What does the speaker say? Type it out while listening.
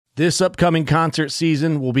This upcoming concert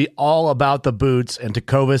season will be all about the boots, and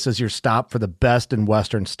Tecovas is your stop for the best in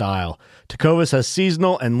Western style. Tecovas has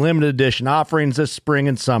seasonal and limited edition offerings this spring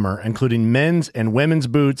and summer, including men's and women's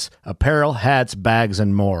boots, apparel, hats, bags,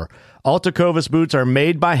 and more. All Tecovas boots are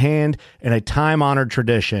made by hand in a time-honored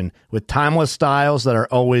tradition with timeless styles that are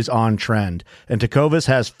always on trend. And Tecovas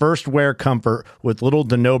has first wear comfort with little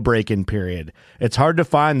to no break-in period. It's hard to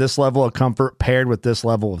find this level of comfort paired with this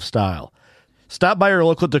level of style. Stop by your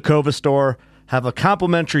local Tecovas store, have a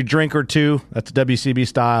complimentary drink or two, that's WCB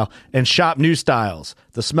style, and shop new styles.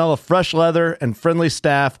 The smell of fresh leather and friendly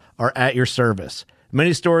staff are at your service.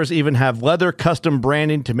 Many stores even have leather custom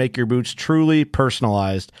branding to make your boots truly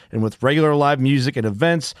personalized. And with regular live music and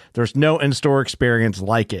events, there's no in-store experience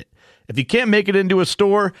like it. If you can't make it into a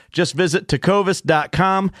store, just visit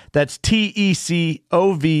tecovas.com. That's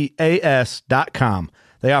TECOVAS.com.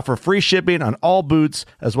 They offer free shipping on all boots,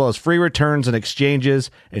 as well as free returns and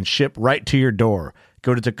exchanges, and ship right to your door.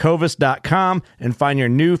 Go to tecovas.com and find your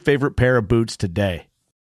new favorite pair of boots today.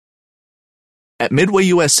 At Midway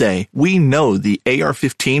USA, we know the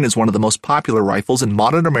AR-15 is one of the most popular rifles in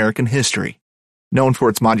modern American history. Known for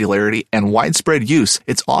its modularity and widespread use,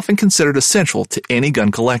 it's often considered essential to any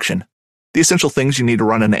gun collection. The essential things you need to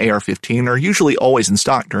run an AR-15 are usually always in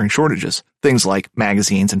stock during shortages, things like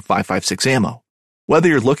magazines and 5.56 ammo. Whether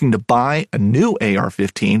you're looking to buy a new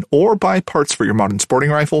AR-15 or buy parts for your modern sporting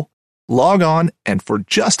rifle, log on and for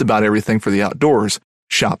just about everything for the outdoors,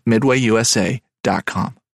 shop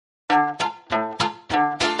MidwayUSA.com.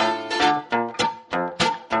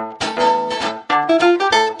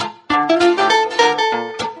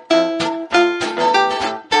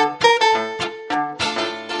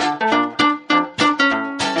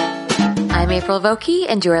 April Vokey,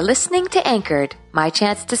 and you are listening to Anchored, my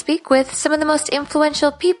chance to speak with some of the most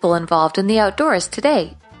influential people involved in the outdoors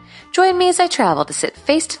today. Join me as I travel to sit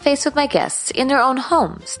face to face with my guests in their own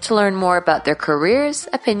homes to learn more about their careers,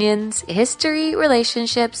 opinions, history,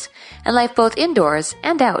 relationships, and life both indoors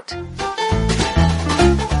and out.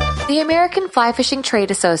 The American Fly Fishing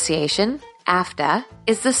Trade Association, AFTA,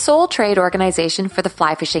 is the sole trade organization for the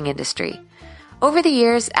fly fishing industry. Over the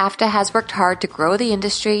years, AFTA has worked hard to grow the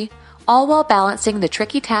industry, all while balancing the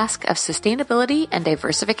tricky task of sustainability and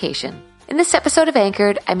diversification. In this episode of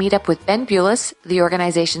Anchored, I meet up with Ben Bulis, the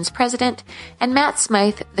organization's president, and Matt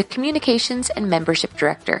Smythe, the communications and membership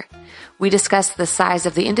director. We discuss the size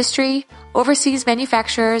of the industry, overseas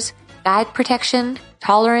manufacturers, guide protection,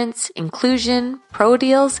 tolerance, inclusion, pro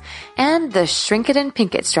deals, and the shrink it and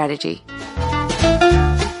pink it strategy.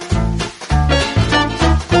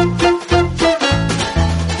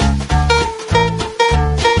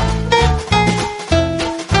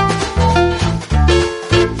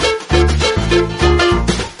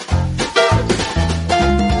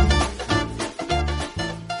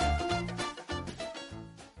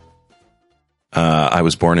 I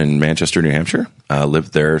was born in Manchester, New Hampshire.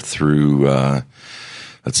 Lived there through, high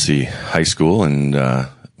school, and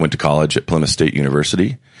went to college at Plymouth State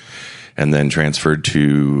University, and then transferred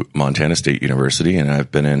to Montana State University. And I've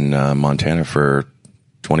been in Montana for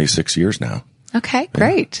 26 years now. Okay,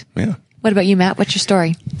 great. Yeah. What about you, Matt? What's your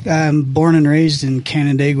story? I'm born and raised in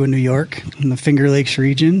Canandaigua, New York, in the Finger Lakes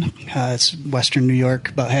region. It's western New York,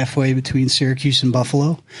 about halfway between Syracuse and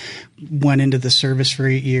Buffalo. Went into the service for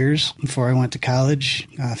 8 years before I went to college.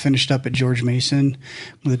 Finished up at George Mason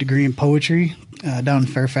with a degree in poetry down in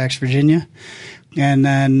Fairfax, Virginia. And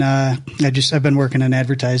then I've been working in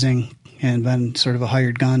advertising and been sort of a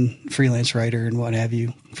hired gun freelance writer and what have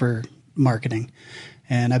you for marketing.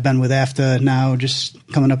 And I've been with AFTA now just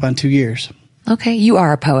coming up on 2 years. Okay, you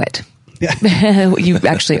are a poet. Yeah. You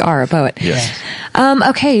actually are a poet. Yes.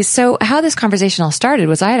 Okay, so how this conversation all started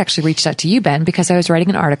was I had actually reached out to you, Ben, because I was writing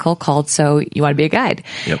an article called So You Want to Be a Guide?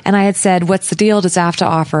 Yep. And I had said, what's the deal? Does AFTA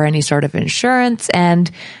offer any sort of insurance?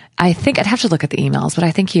 And I think I'd have to look at the emails, but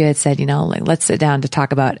I think you had said, let's sit down to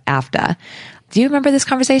talk about AFTA. Do you remember this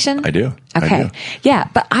conversation? I do. Okay. I do. Yeah,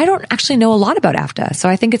 but I don't actually know a lot about AFTA, so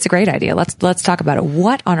I think it's a great idea. Let's talk about it.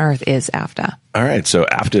 What on earth is AFTA? All right. So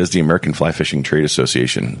AFTA is the American Fly Fishing Trade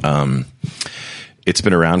Association. It's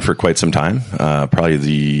been around for quite some time, probably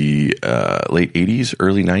the late 80s,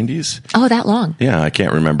 early 90s. Oh, that long? Yeah, I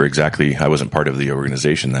can't remember exactly. I wasn't part of the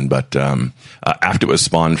organization then, but AFTA was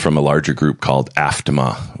spawned from a larger group called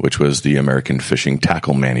AFTMA, which was the American Fishing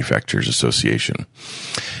Tackle Manufacturers Association.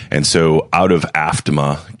 And so out of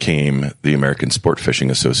AFTMA came the American Sport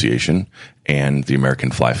Fishing Association and the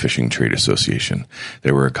American Fly Fishing Trade Association.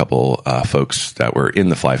 There were a couple folks that were in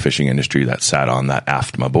the fly fishing industry that sat on that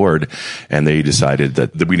AFTMA board, and they decided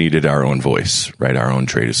that we needed our own voice, right? Our own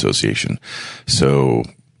trade association. So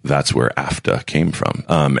that's where AFTA came from.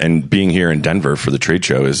 And being here in Denver for the trade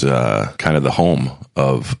show is kind of the home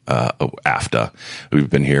of AFTA. We've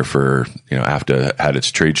been here for, AFTA had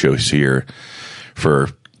its trade shows here for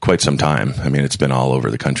quite some time. I mean, it's been all over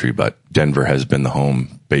the country, but Denver has been the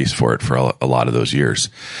home base for it for a lot of those years.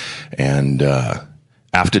 And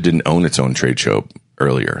AFTA didn't own its own trade show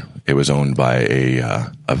earlier. It was owned by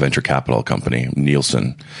a venture capital company,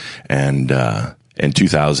 Nielsen. And in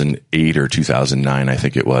 2008 or 2009, I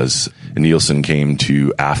think it was, Nielsen came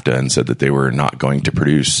to AFTA and said that they were not going to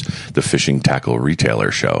produce the fishing tackle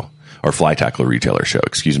retailer show, or fly tackle retailer show,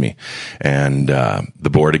 excuse me. And the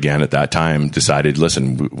board again at that time decided,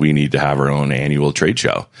 listen, we need to have our own annual trade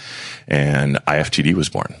show. And IFTD was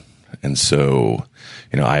born. And so,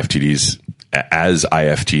 IFTD's, as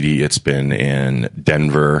IFTD, it's been in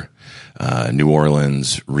Denver, New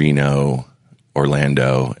Orleans, Reno,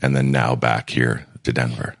 Orlando, and then now back here to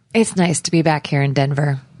Denver. It's nice to be back here in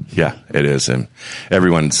Denver. Yeah, it is. And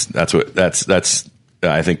that's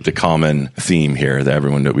I think the common theme here that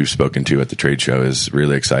everyone that we've spoken to at the trade show is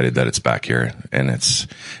really excited that it's back here and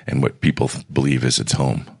what people believe is its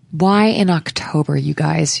home. Why in October, you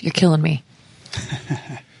guys? You're killing me.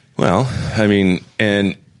 Well, I mean,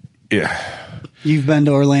 and yeah. You've been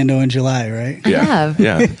to Orlando in July, right? Yeah, I have.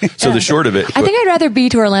 Yeah. So the short of it, I think I'd rather be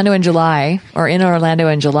to Orlando in July or in Orlando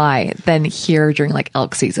in July than here during like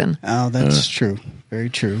elk season. Oh, that's true. Very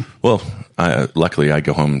true. Well, luckily I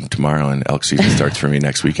go home tomorrow and elk season starts for me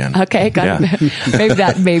next weekend. Okay, got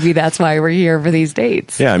it. Maybe that's why we're here for these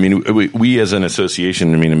dates. Yeah, I mean, we as an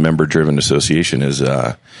association, a member-driven association is,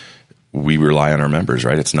 we rely on our members,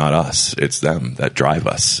 right? It's not us, it's them that drive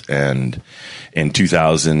us. And in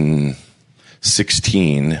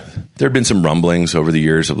 2016, there had been some rumblings over the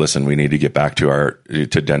years of, listen, we need to get back to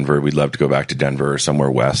Denver. We'd love to go back to Denver or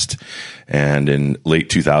somewhere west. And in late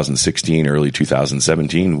 2016, early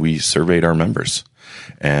 2017, we surveyed our members,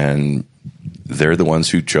 and they're the ones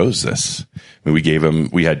who chose this. I mean,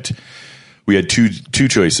 we had two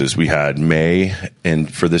choices. We had May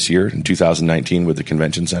for this year in 2019 with the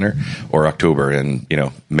convention center, or October. And,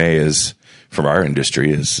 May is, from our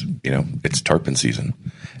industry, is, it's tarpon season.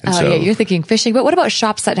 And yeah, you're thinking fishing, but what about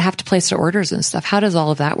shops that have to place their orders and stuff? How does all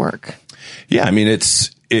of that work? Yeah, I mean,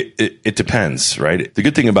 it depends, right? The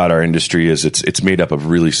good thing about our industry is it's made up of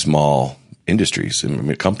really small industries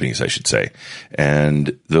and companies, I should say.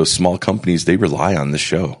 And those small companies, they rely on the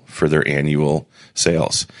show for their annual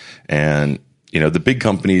sales. And the big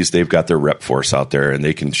companies, they've got their rep force out there and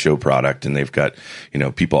they can show product, and they've got,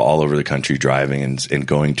 people all over the country driving and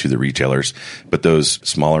going to the retailers. But those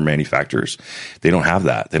smaller manufacturers, they don't have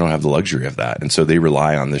that. They don't have the luxury of that. And so they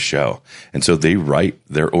rely on the show. And so they write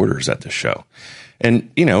their orders at the show. And,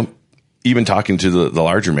 even talking to the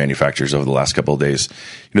larger manufacturers over the last couple of days,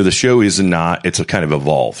 the show it's a kind of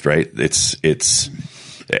evolved, right? It's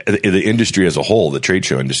the industry as a whole, the trade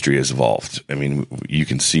show industry has evolved. I mean, you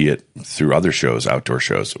can see it through other shows, outdoor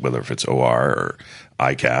shows, whether if it's OR or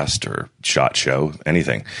ICAST or SHOT Show,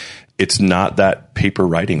 anything. It's not that paper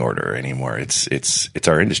writing order anymore. It's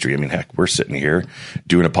our industry. I mean, heck, we're sitting here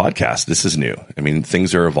doing a podcast. This is new. I mean,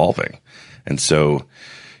 things are evolving. And so,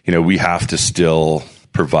 we have to still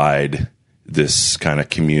provide this kind of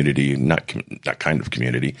community, not kind of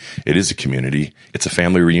community. It is a community. It's a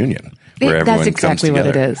family reunion. That's exactly what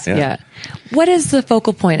it is. Yeah. What is the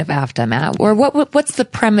focal point of AFTA, Matt? Or what's the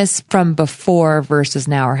premise from before versus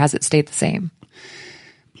now, or has it stayed the same?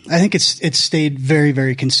 I think it's stayed very,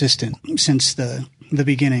 very consistent since the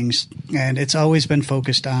beginnings, and it's always been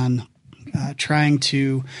focused on trying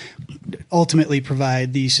to ultimately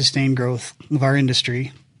provide the sustained growth of our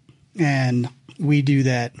industry. And we do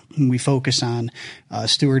that when we focus on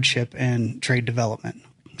stewardship and trade development.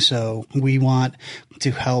 So we want to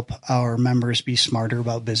help our members be smarter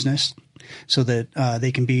about business so that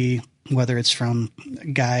they can be, whether it's from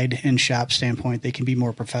guide and shop standpoint, they can be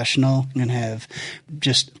more professional and have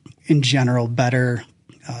just in general better,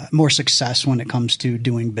 more success when it comes to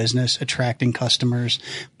doing business, attracting customers,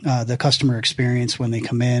 the customer experience when they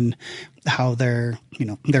come in, how their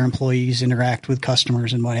employees interact with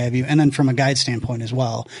customers and what have you. And then from a guide standpoint as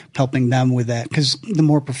well, helping them with that, because the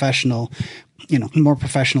more professional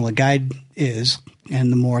a guide is,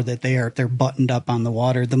 and the more that they're buttoned up on the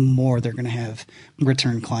water, the more they're going to have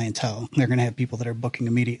return clientele. They're going to have people that are booking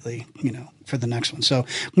immediately, for the next one. So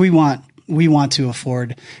we want to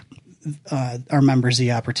afford our members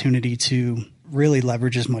the opportunity to really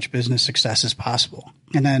leverage as much business success as possible.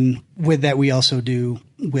 And then with that, we also do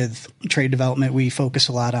with trade development, we focus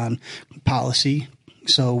a lot on policy.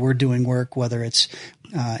 So we're doing work, whether it's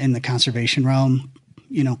in the conservation realm,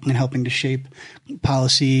 in helping to shape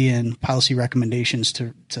policy and policy recommendations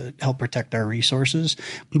to help protect our resources.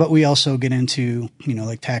 But we also get into,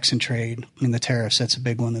 like tax and trade and the tariffs. That's a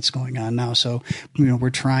big one that's going on now. So, we're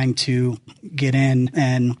trying to get in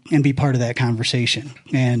and be part of that conversation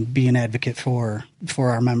and be an advocate for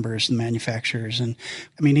our members and manufacturers. And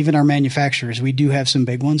I mean, even our manufacturers, we do have some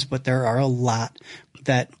big ones, but there are a lot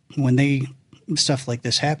that when stuff like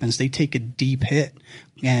this happens, they take a deep hit,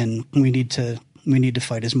 and we need to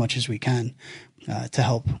fight as much as we can to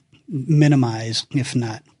help minimize, if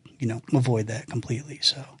not, avoid that completely.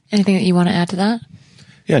 So, anything that you want to add to that?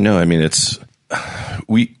 Yeah, no, I mean, it's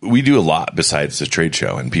we do a lot besides the trade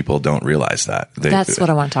show, and people don't realize that. That's what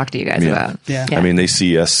I want to talk to you guys about. Yeah. I mean, they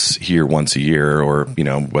see us here once a year, or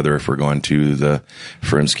whether if we're going to the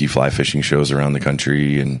Furimsky fly fishing shows around the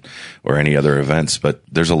country or any other events. But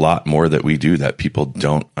there's a lot more that we do that people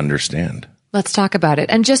don't understand. Let's talk about it.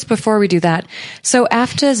 And just before we do that, so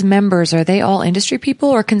AFTA's members, are they all industry people,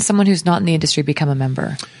 or can someone who's not in the industry become a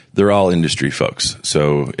member? They're all industry folks.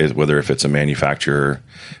 So whether if it's a manufacturer,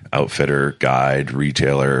 outfitter, guide,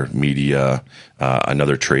 retailer, media,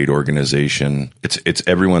 another trade organization, it's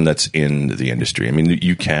everyone that's in the industry. I mean,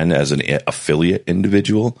 you can, as an affiliate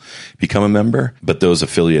individual, become a member, but those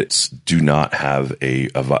affiliates do not have a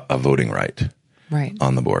voting right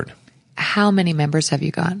on the board. How many members have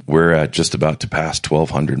you got? We're at just about to pass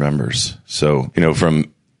 1,200 members. So,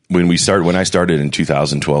 from when I started in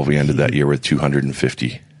 2012, we ended that year with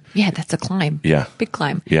 250. Yeah, that's a climb. Yeah. Big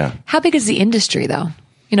climb. Yeah. How big is the industry, though?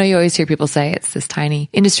 You always hear people say it's this tiny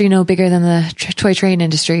industry, no bigger than the toy train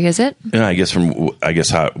industry, is it? Yeah, I guess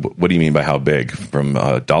what do you mean by how big? From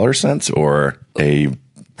dollar sense or a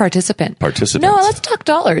participant? No, let's talk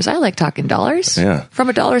dollars. I like talking dollars. Yeah. From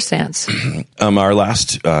a dollar stance. Our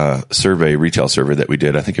last retail survey that we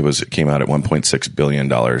did, I think it came out at $1.6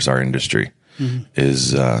 billion, our industry.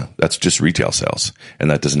 Is that's just retail sales,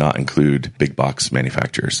 and that does not include big box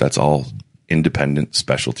manufacturers. That's all independent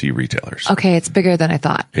specialty retailers. Okay, it's bigger than I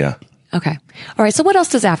thought. Yeah. Okay. All right. So what else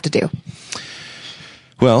does AFTA do?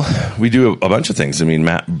 Well, we do a bunch of things. I mean,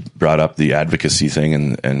 Matt brought up the advocacy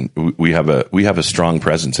thing, and we have a strong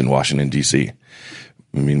presence in Washington, D.C.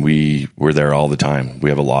 I mean, we're there all the time. We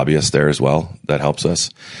have a lobbyist there as well that helps us.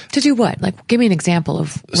 To do what? Like, give me an example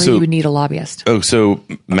of where you would need a lobbyist. Oh, so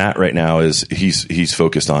Matt right now he's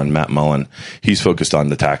focused on, Matt Mullen, he's focused on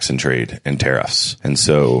the tax and trade and tariffs. And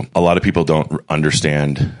so a lot of people don't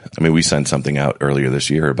understand. I mean, we sent something out earlier this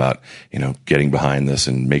year about, getting behind this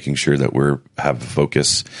and making sure that have a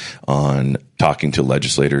focus on talking to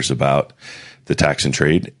legislators about the tax and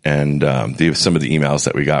trade, and some of the emails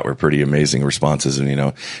that we got were pretty amazing responses,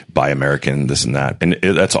 and buy American, this and that, and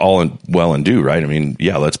that's all well and due, right? I mean,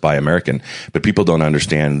 yeah, let's buy American, but people don't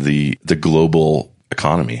understand the global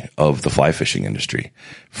economy of the fly fishing industry,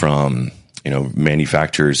 from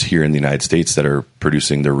manufacturers here in the United States that are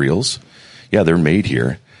producing their reels. Yeah, they're made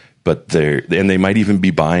here, but they might even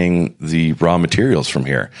be buying the raw materials from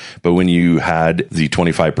here. But when you had the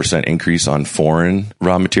 25% increase on foreign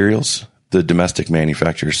raw materials, the domestic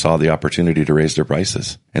manufacturers saw the opportunity to raise their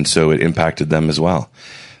prices. And so it impacted them as well.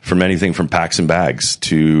 From anything from packs and bags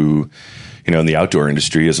to, in the outdoor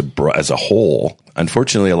industry as a whole,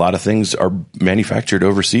 unfortunately, a lot of things are manufactured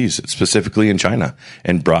overseas, specifically in China,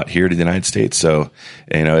 and brought here to the United States. So,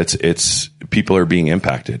 it's people are being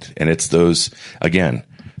impacted. And it's those, again,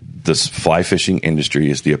 this fly fishing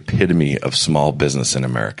industry is the epitome of small business in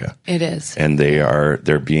America. It is. And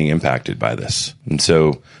they're being impacted by this. And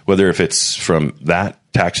so whether if it's from that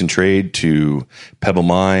tax and trade to Pebble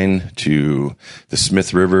Mine to the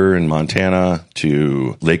Smith River in Montana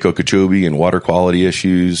to Lake Okeechobee and water quality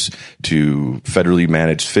issues to federally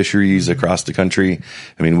managed fisheries across the country,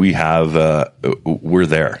 I mean, we're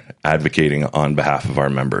there advocating on behalf of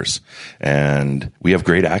our members. And we have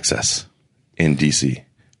great access in DC.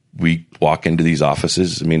 We walk into these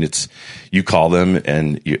offices. I mean, you call them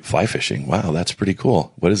and fly fishing. Wow, that's pretty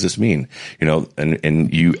cool. What does this mean?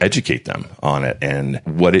 And you educate them on it and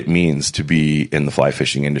what it means to be in the fly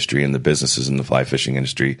fishing industry and the businesses in the fly fishing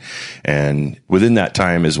industry. And within that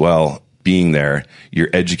time as well, being there,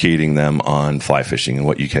 you're educating them on fly fishing and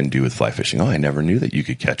what you can do with fly fishing. Oh, I never knew that you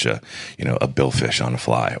could catch a billfish on a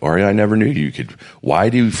fly, or I never knew you could. Why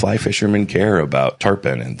do fly fishermen care about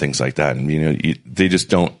tarpon and things like that? And they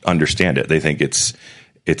just don't understand it. They think it's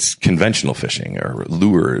conventional fishing or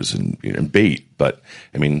lures and bait. But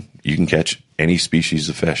I mean, you can catch any species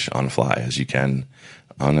of fish on a fly as you can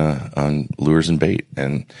on lures and bait.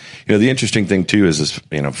 And, the interesting thing too is this,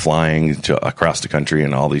 flying across the country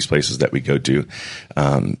and all these places that we go to,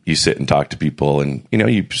 you sit and talk to people and,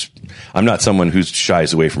 I'm not someone who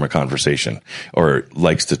shies away from a conversation or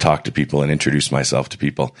likes to talk to people and introduce myself to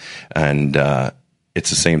people. And, it's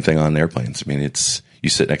the same thing on airplanes. I mean, you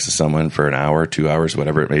sit next to someone for an hour, 2 hours,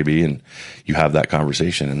 whatever it may be, and you have that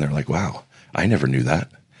conversation and they're like, wow, I never knew that.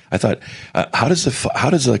 I thought, how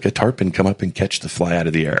does like a tarpon come up and catch the fly out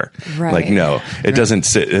of the air? Right. Like, no, it doesn't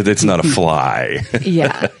sit. It's not a fly.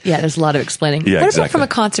 Yeah. There's a lot of explaining. Yeah, what exactly. about from a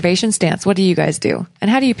conservation stance? What do you guys do? And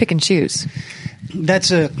how do you pick and choose?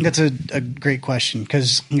 That's a great question,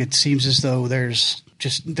 because it seems as though there's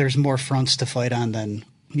more fronts to fight on than,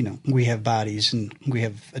 we have bodies and we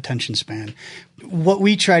have attention span. What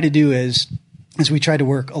we try to do is we try to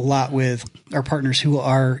work a lot with our partners who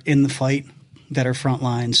are in the fight, that are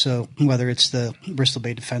frontline. So whether it's the Bristol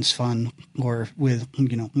Bay Defense Fund or with,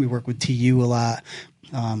 we work with TU a lot,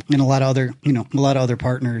 and a lot of other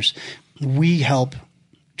partners, we help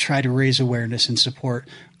try to raise awareness and support,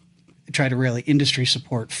 try to rally industry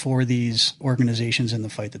support for these organizations in the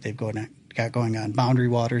fight that they've got going on. Boundary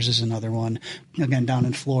Waters is another one. Again, down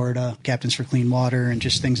in Florida, Captains for Clean Water, and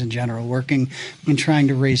just things in general, working and trying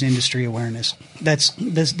to raise industry awareness. This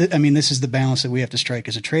is the balance that we have to strike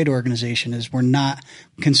as a trade organization. Is we're not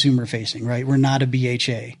consumer facing, right? We're not a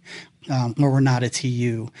BHA, or we're not a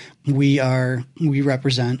TU. We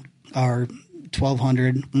represent our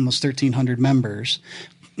 1,200, almost 1,300 members,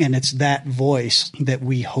 and it's that voice that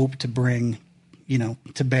we hope to bring,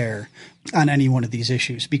 to bear on any one of these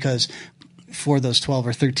issues, because for those 12 or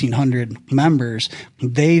 1,300 members,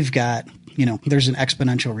 they've got, there's an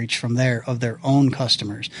exponential reach from there of their own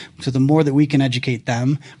customers. So the more that we can educate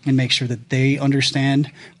them and make sure that they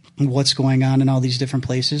understand what's going on in all these different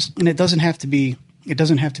places, and it doesn't have to be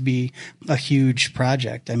a huge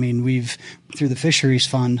project. I mean, we've, through the Fisheries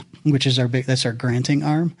Fund, which is that's our granting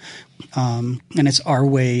arm, and it's our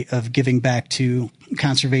way of giving back to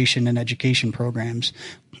conservation and education programs,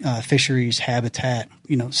 fisheries, habitat,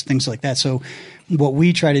 things like that. So what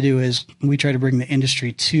we try to do is we try to bring the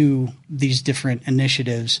industry to these different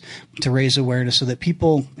initiatives to raise awareness so that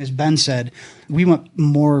people, as Ben said, we want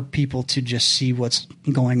more people to just see what's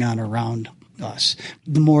going on around us.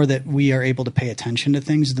 The more that we are able to pay attention to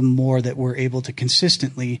things, the more that we're able to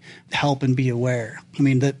consistently help and be aware. I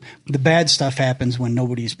mean, the bad stuff happens when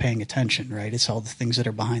nobody's paying attention, right? It's all the things that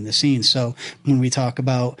are behind the scenes. So when we talk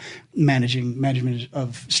about management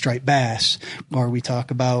of striped bass, or we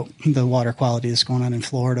talk about the water quality that's going on in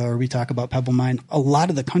Florida, or we talk about Pebble Mine, a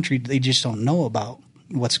lot of the country, they just don't know about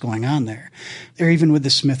what's going on there. Or even with the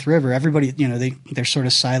Smith River, everybody, they're sort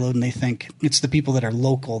of siloed and they think it's the people that are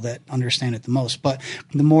local that understand it the most. But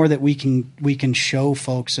the more that we can show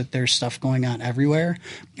folks that there's stuff going on everywhere,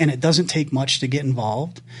 and it doesn't take much to get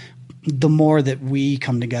involved, the more that we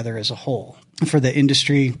come together as a whole. For the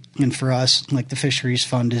industry and for us, like the Fisheries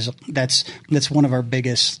Fund that's one of our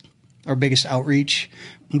biggest outreach.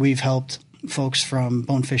 We've helped folks from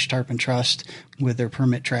Bonefish Tarpon Trust with their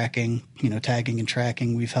permit tracking, tagging and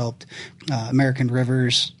tracking. We've helped American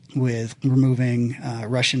Rivers with removing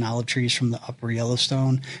Russian olive trees from the upper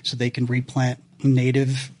Yellowstone so they can replant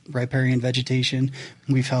native riparian vegetation.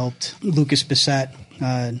 We've helped Lucas Bissett.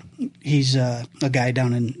 He's a guy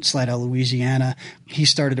down in Slidell, Louisiana. He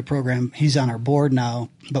started a program. He's on our board now,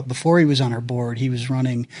 but before he was on our board, he was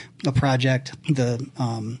running a project,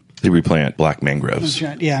 They replant black mangroves.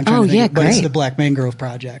 I'm trying to think of, but it's great. the Black Mangrove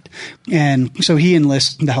Project. And so he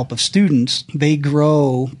enlists the help of students. They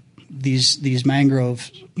grow these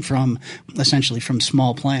mangroves essentially from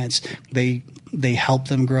small plants. They help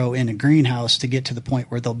them grow in a greenhouse to get to the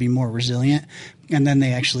point where they'll be more resilient. And then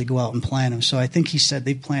they actually go out and plant them. So I think he said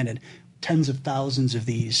they've planted tens of thousands of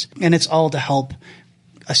these. And it's all to help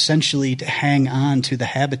essentially to hang on to the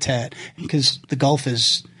habitat, because the Gulf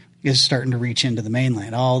is starting to reach into the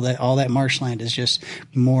mainland. All that marshland is just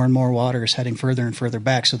more and more water is heading further and further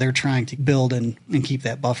back. So they're trying to build and keep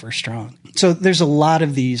that buffer strong. So there's a lot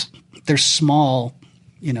of these. They're small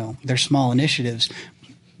initiatives,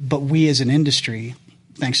 but we as an industry,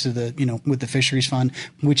 thanks to with the Fisheries Fund,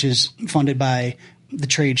 which is funded by the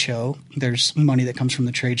trade show. There's money that comes from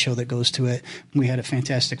the trade show that goes to it. We had a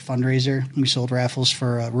fantastic fundraiser. We sold raffles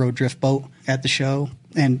for a road drift boat at the show.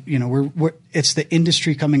 And, it's the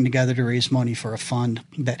industry coming together to raise money for a fund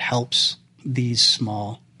that helps these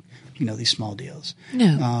small deals.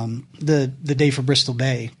 Yeah. The Day for Bristol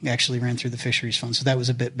Bay actually ran through the Fisheries Fund. So that was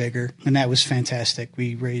a bit bigger, and that was fantastic.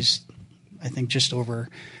 We raised, I think, just over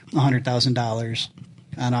 $100,000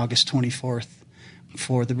 on August 24th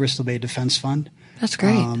for the Bristol Bay Defense Fund. That's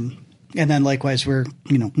great. And then likewise, we're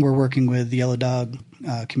working with the Yellow Dog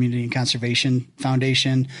Community and Conservation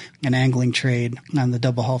Foundation and Angling Trade on the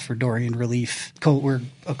Double Hull for Dorian Relief.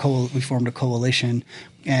 We formed a coalition,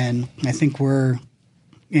 and I think we're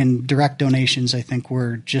in direct donations. I think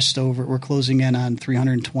we're closing in on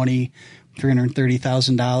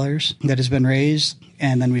 $330,000 that has been raised.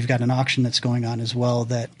 And then we've got an auction that's going on as well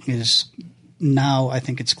that is now, I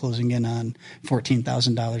think it's closing in on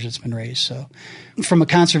 $14,000 that's been raised. So from a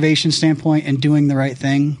conservation standpoint and doing the right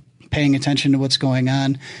thing, paying attention to what's going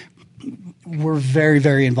on, we're very,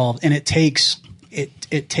 very involved. And it takes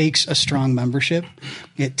a strong membership.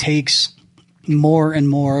 It takes more and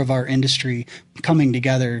more of our industry coming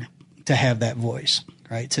together to have that voice,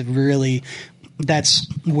 right? To really, that's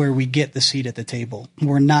where we get the seat at the table.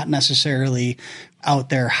 We're not necessarily out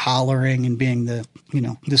there hollering and being the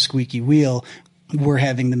squeaky wheel. We're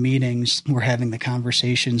having the meetings, we're having the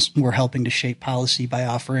conversations, we're helping to shape policy by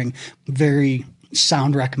offering very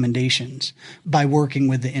sound recommendations, by working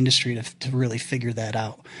with the industry to really figure that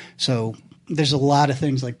out. So there's a lot of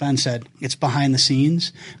things, like Ben said, it's behind the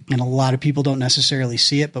scenes, and a lot of people don't necessarily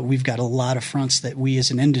see it, but we've got a lot of fronts that we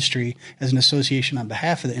as an industry, as an association on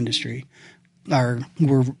behalf of the industry, we're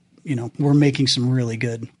making some really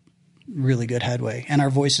good headway, and our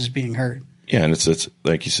voice is being heard. Yeah, and it's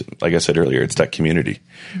like you said, like I said earlier, it's that community,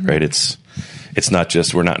 right? It's not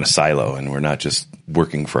just, we're not in a silo, and we're not just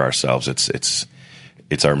working for ourselves. It's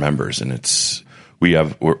our members, and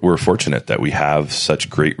we're fortunate that we have such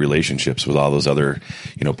great relationships with all those other,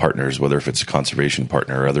 partners, whether if it's a conservation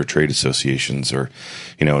partner or other trade associations, or,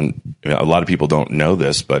 and a lot of people don't know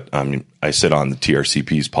this, but I sit on the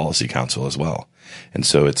TRCP's policy council as well. And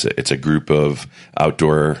so it's a group of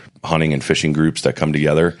outdoor hunting and fishing groups that come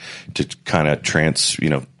together to kind of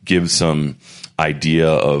give some idea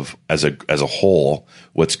of, as a whole,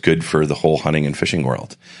 what's good for the whole hunting and fishing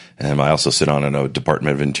world. And I also sit on a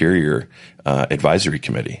Department of Interior advisory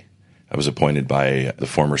committee. I was appointed by the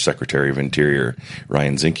former Secretary of Interior,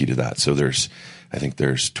 Ryan Zinke, to that. So I think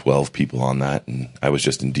there's 12 people on that. And I was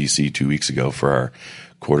just in DC 2 weeks ago for our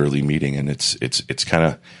quarterly meeting. And it's kind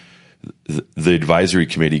of, the advisory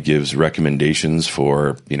committee gives recommendations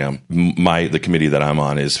for, the committee that I'm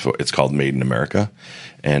on it's called Made in America,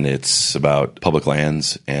 and it's about public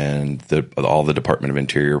lands and all the Department of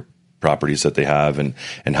Interior properties that they have, and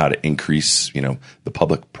how to increase, the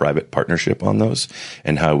public-private partnership on those,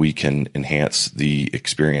 and how we can enhance the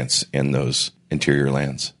experience in those interior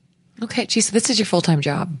lands. Okay, geez, so this is your full-time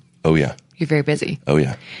job. Oh, yeah. You're very busy. Oh,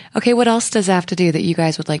 yeah. Okay, what else does AFTA do that you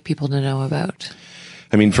guys would like people to know about?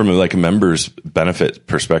 I mean, from a member's benefit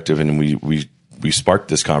perspective, and we sparked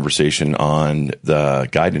this conversation on the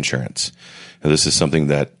guide insurance. Now, this is something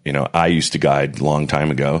that, I used to guide a long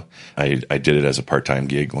time ago. I did it as a part-time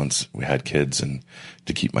gig once we had kids, and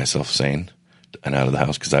to keep myself sane and out of the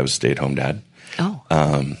house, because I was a stay-at-home dad. Oh.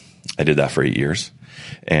 I did that for 8 years.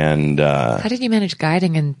 And how did you manage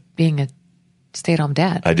guiding and being a stay-at-home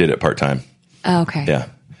dad? I did it part-time. Oh, okay. Yeah.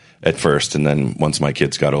 At first, and then once my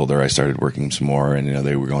kids got older, I started working some more, and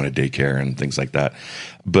they were going to daycare and things like that.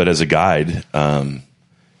 But as a guide,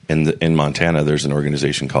 in Montana, there's an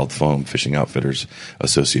organization called FOAM, Fishing Outfitters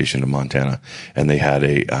Association of Montana, and they had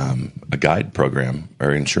a guide program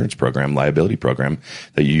or insurance program, liability program,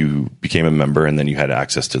 that you became a member, and then you had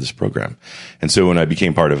access to this program. And so when I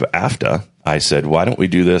became part of AFTA, I said, why don't we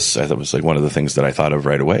do this? I thought it was one of the things that I thought of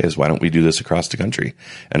right away is, why don't we do this across the country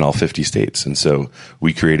in all 50 states? And so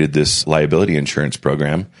we created this liability insurance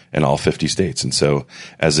program in all 50 states. And so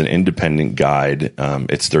as an independent guide,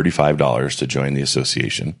 it's $35 to join the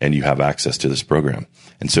association, and you have access to this program.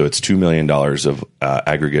 And so it's $2 million of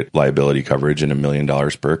aggregate liability coverage and $1 million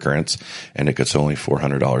per occurrence, and it gets only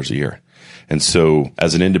 $400 a year. And so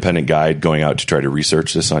as an independent guide going out to try to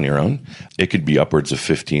research this on your own, it could be upwards of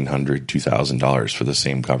 $1,500, $2,000 for the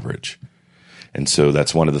same coverage. And so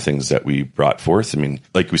that's one of the things that we brought forth. I mean,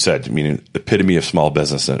 like we said, epitome of small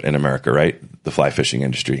business in America, right? The fly fishing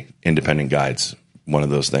industry, independent guides, one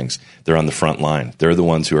of those things. They're on the front line. They're the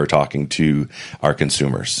ones who are talking to our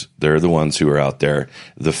consumers. They're the ones who are out there,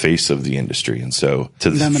 the face of the industry. And so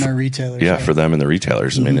to them and our retailers. Yeah, right? For them and the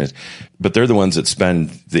retailers. Mm-hmm. But they're the ones that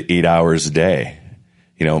spend the 8 hours a day,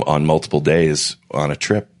 on multiple days on a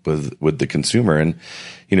trip with the consumer. And,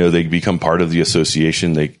 they become part of the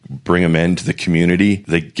association. They bring them into the community.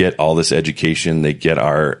 They get all this education. They get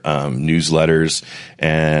our newsletters.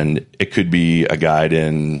 And it could be a guide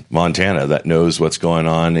in Montana that knows what's going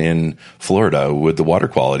on in Florida with the water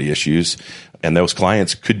quality issues. And those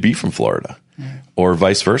clients could be from Florida. Or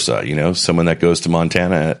vice versa, someone that goes to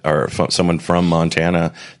Montana, or someone from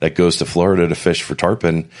Montana that goes to Florida to fish for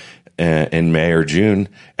tarpon, in May or June,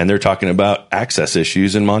 and they're talking about access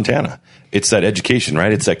issues in Montana. It's that education,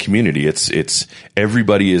 right? It's that community. It's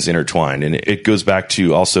everybody is intertwined, and it goes back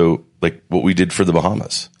to also like what we did for the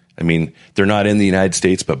Bahamas. I mean, they're not in the United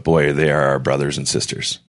States, but boy, they are our brothers and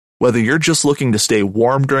sisters. Whether you're just looking to stay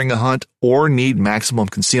warm during a hunt or need maximum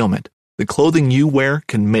concealment, the clothing you wear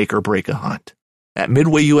can make or break a hunt. At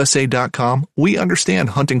MidwayUSA.com, we understand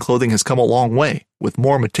hunting clothing has come a long way with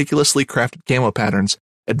more meticulously crafted camo patterns,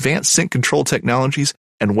 advanced scent control technologies,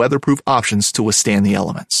 and weatherproof options to withstand the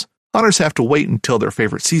elements. Hunters have to wait until their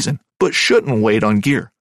favorite season, but shouldn't wait on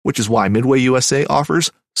gear, which is why Midway USA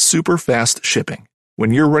offers super fast shipping.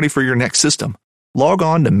 When you're ready for your next system, log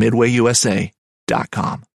on to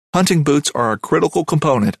MidwayUSA.com. Hunting boots are a critical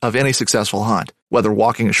component of any successful hunt. Whether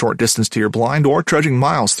walking a short distance to your blind or trudging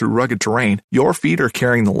miles through rugged terrain, your feet are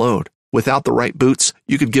carrying the load. Without the right boots,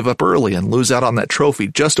 you could give up early and lose out on that trophy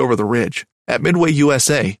just over the ridge. At Midway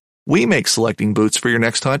USA, we make selecting boots for your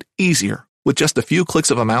next hunt easier. With just a few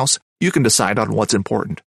clicks of a mouse, you can decide on what's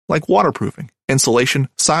important, like waterproofing, insulation,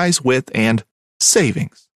 size, width, and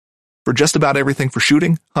savings. For just about everything for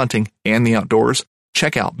shooting, hunting, and the outdoors,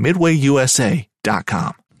 check out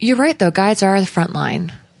MidwayUSA.com. You're right, though. Guides are the front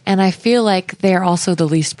line, and I feel like they're also the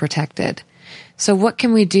least protected. So what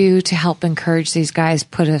can we do to help encourage these guys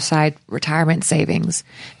put aside retirement savings?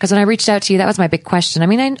 Because when I reached out to you, that was my big question. I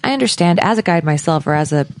mean, I understand as a guide myself, or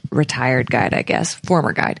as a retired guide, I guess,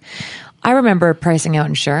 former guide, I remember pricing out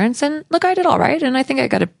insurance, and look, I did all right, and I think I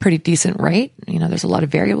got a pretty decent rate. You know, there's a lot of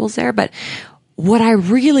variables there, but what I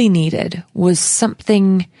really needed was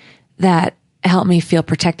something that helped me feel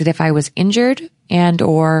protected if I was injured and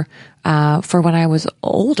or for when I was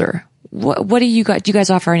older. What do you got? Do you guys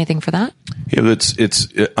offer anything for that? Yeah, it's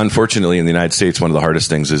unfortunately in the United States, one of the hardest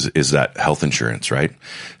things is that health insurance, right?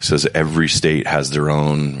 So every state has their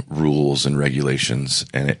own rules and regulations,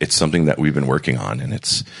 and it's something that we've been working on,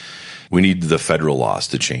 and we need the federal laws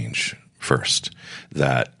to change first,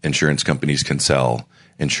 that insurance companies can sell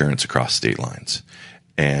insurance across state lines.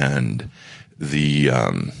 And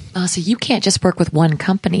so you can't just work with one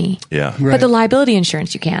company. Yeah. Right. But the liability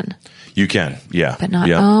insurance you can. You can, yeah. But not,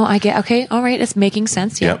 I get, okay, all right, it's making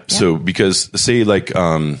sense. Yeah. Yep. So because say like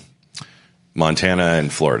Montana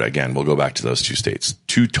and Florida, again, we'll go back to those two states,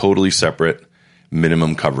 two totally separate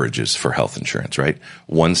minimum coverages for health insurance, right?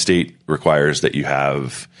 One state requires that you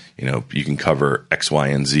have, you can cover X, Y,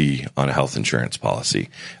 and Z on a health insurance policy.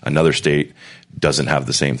 Another state doesn't have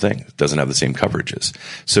the same thing, doesn't have the same coverages.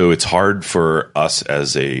 So it's hard for us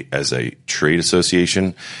as a trade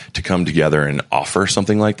association to come together and offer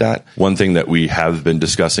something like that. One thing that we have been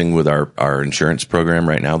discussing with our insurance program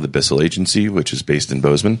right now, the Bissell Agency, which is based in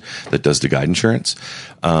Bozeman, that does the guide insurance.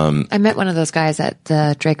 I met one of those guys at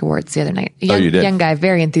the Drake Awards the other night. You did? Young guy,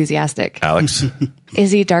 very enthusiastic. Alex?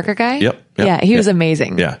 Is he a darker guy? Yep. Yeah, he was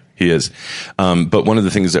amazing. Yeah, he is. But one of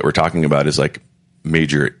the things that we're talking about is like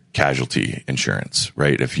major casualty insurance,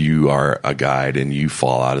 right? If you are a guide and you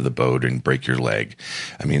fall out of the boat and break your leg,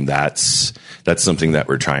 I mean, that's something that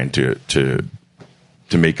we're trying to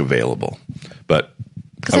make available. But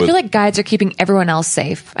because I feel like guides are keeping everyone else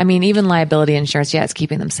safe. I mean, even liability insurance, it's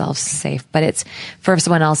keeping themselves safe, but it's for if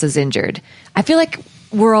someone else is injured. I feel like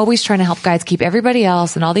we're always trying to help guides keep everybody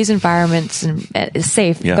else and all these environments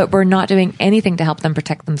safe, but we're not doing anything to help them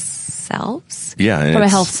protect themselves. Yeah, from a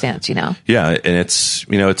health stance, Yeah, and it's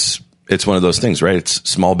one of those things, right? It's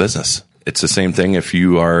small business. It's the same thing if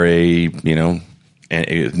you are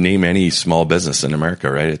name any small business in America,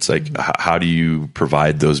 right? It's like, how do you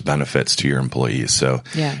provide those benefits to your employees? So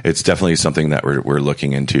it's definitely something that we're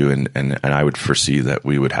looking into, and I would foresee that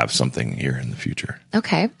we would have something here in the future.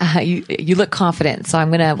 Okay. You look confident, so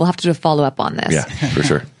we'll have to do a follow-up on this. Yeah, for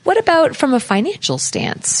sure. What about from a financial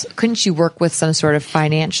stance? Couldn't you work with some sort of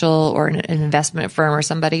financial or an investment firm or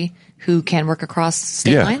somebody who can work across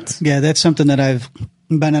state lines? Yeah, that's something that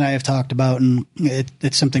Ben and I have talked about, and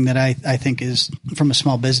it's something that I think is, from a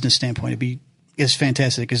small business standpoint, is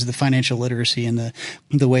fantastic, is the financial literacy and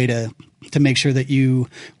the way to make sure that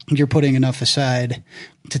you're putting enough aside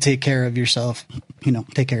to take care of yourself,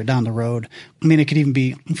 take care down the road. I mean, it could even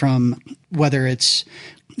be from whether it's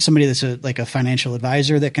somebody that's like a financial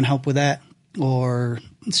advisor that can help with that, or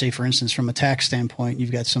say, for instance, from a tax standpoint,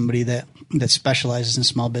 you've got somebody that specializes in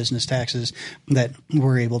small business taxes that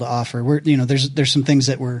we're able to offer. There's some things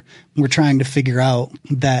that we're trying to figure out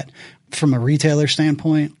that from a retailer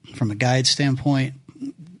standpoint, from a guide standpoint,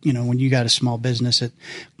 when you got a small business,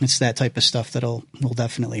 it's that type of stuff will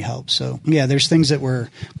definitely help. So yeah, there's things that we're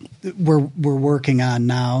working on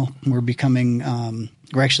now. We're becoming,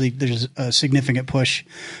 there's a significant push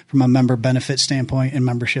from a member benefit standpoint and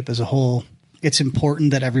membership as a whole it's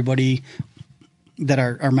important that everybody, that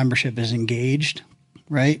our membership is engaged,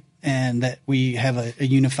 right? And that we have a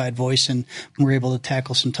unified voice and we're able to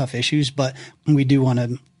tackle some tough issues. But we do want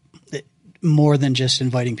to, more than just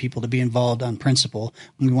inviting people to be involved on principle,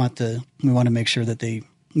 we want to make sure that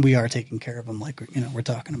we are taking care of them, like we're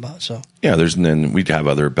talking about. So yeah, then we'd have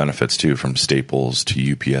other benefits too, from Staples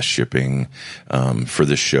to UPS shipping. For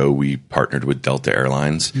the show, we partnered with Delta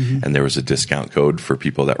Airlines, and there was a discount code for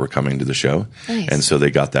people that were coming to the show. Nice. And so they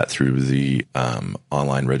got that through the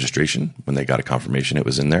online registration. When they got a confirmation, it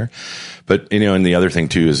was in there. But and the other thing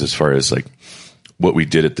too is, as far as like what we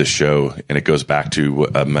did at this show, and it goes back to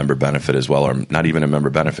a member benefit as well, or not even a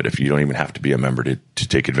member benefit if you don't even have to be a member to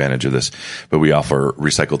take advantage of this. But we offer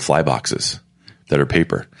recycled fly boxes that are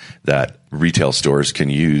paper that retail stores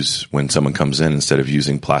can use when someone comes in, instead of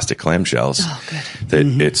using plastic clamshells. Oh, good.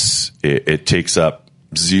 That it takes up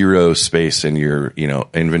zero space in your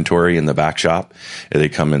inventory in the back shop. They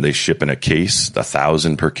come and they ship in a case,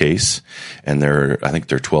 1,000 per case, and I think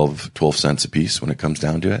they're 12 cents a piece when it comes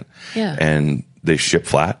down to it. Yeah. And they ship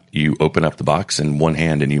flat. You open up the box in one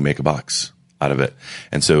hand and you make a box out of it.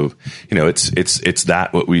 And so, it's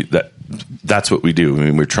that's what we do. I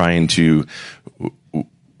mean, we're trying to,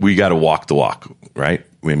 we got to walk the walk, right?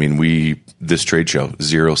 I mean, this trade show,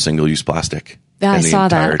 0 single-use plastic. Yeah, I saw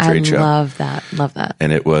that. I love that. Love that.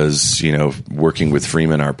 And it was, working with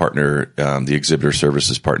Freeman, our partner, the exhibitor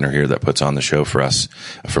services partner here that puts on the show for us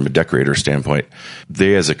from a decorator standpoint.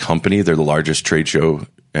 They, as a company, they're the largest trade show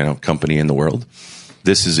company in the world.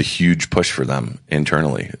 This is a huge push for them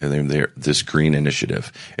internally. They're this green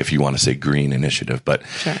initiative, if you want to say green initiative, but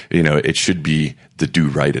sure. It should be the do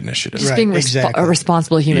right initiative. Just being a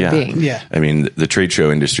responsible human being. Yeah. I mean, the trade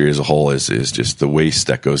show industry as a whole is just the waste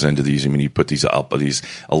that goes into these. I mean, you put these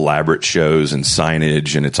elaborate shows and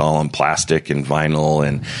signage, and it's all on plastic and vinyl,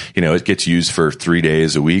 and it gets used for 3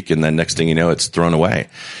 days a week, and then next thing you know, it's thrown away.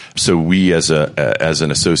 So we, as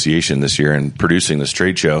an association this year, in producing this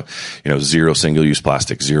trade show, 0 single-use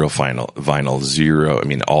plastic, 0 vinyl, 0. I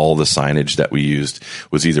mean, all the signage that we used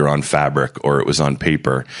was either on fabric or it was on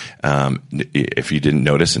paper. If you didn't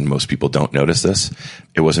notice, and most people don't notice this,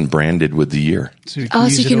 it wasn't branded with the year. So you can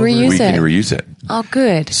reuse it. We can reuse it. Oh,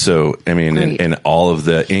 good. So, I mean, and all of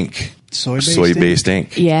the ink, soy-based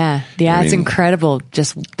ink. Yeah. It's incredible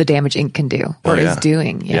just the damage ink can do, or is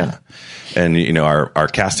doing. Yeah. And, our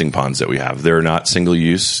casting ponds that we have, they're not single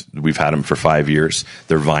use. We've had them for 5 years.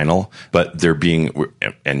 They're vinyl, but they're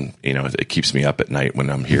it keeps me up at night when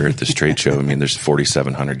I'm here at this trade show. I mean, there's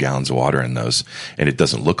 4,700 gallons of water in those, and it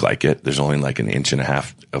doesn't look like it. There's only like 1.5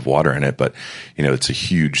 inches of water in it, but, it's a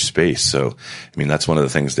huge space. So, I mean, that's one of the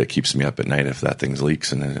things that keeps me up at night, if that thing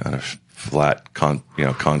leaks on a flat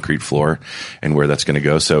concrete floor, and where that's going to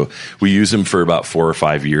go. So we use them for about 4 or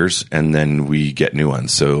 5 years, and then we get new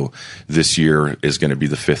ones. So this year is going to be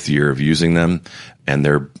the 5th year of using them, and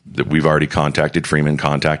we've already contacted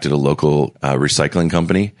a local recycling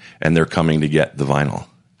company, and they're coming to get the vinyl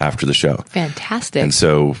after the show. Fantastic. And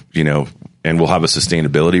so, and we'll have a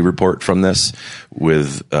sustainability report from this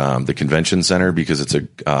with the convention center, because it's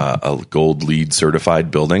a gold LEED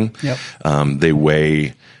certified building. Yep. They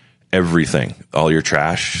weigh everything, all your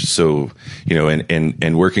trash. So,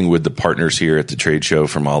 and working with the partners here at the trade show,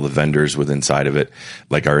 from all the vendors with inside of it,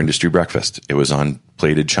 like our industry breakfast, it was on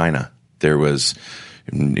plated china. There was,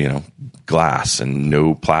 glass and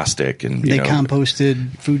no plastic, and they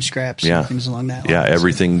composted food scraps and things along that line. Yeah,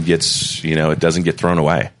 everything gets, it doesn't get thrown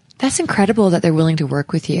away. That's incredible that they're willing to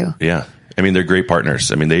work with you. Yeah. I mean, they're great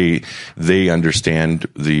partners. I mean, they understand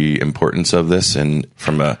the importance of this, and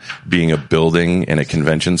from being a building and a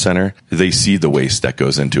convention center, they see the waste that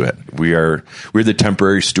goes into it. We're the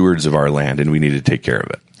temporary stewards of our land, and we need to take care of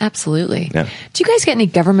it. Absolutely. Yeah. Do you guys get any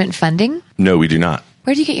government funding? No, we do not.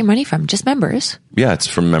 Where do you get your money from? Just members? Yeah, it's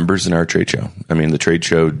from members in our trade show. I mean, the trade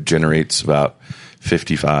show generates about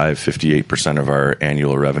 58% of our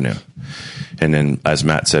annual revenue. And then, as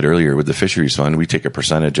Matt said earlier, with the Fisheries Fund, we take a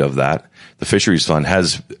percentage of that. The Fisheries Fund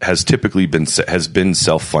has typically been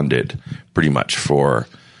self-funded pretty much for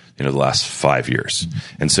the last 5 years,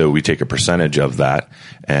 and so we take a percentage of that.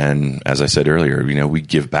 And as I said earlier, we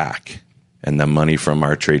give back, and the money from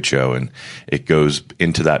our trade show, and it goes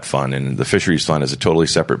into that fund. And the Fisheries Fund is a totally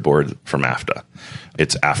separate board from AFTA.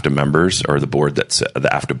 It's AFTA members, or the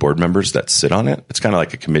AFTA board members that sit on it. It's kind of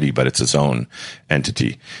like a committee, but it's its own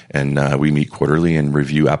entity. And we meet quarterly and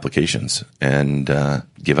review applications and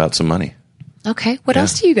give out some money. Okay. What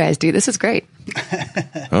else do you guys do? This is great.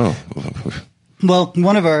 Oh. Well,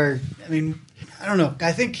 one of our, I don't know.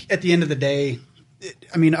 I think at the end of the day,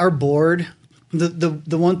 our board,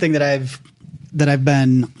 the one thing that I've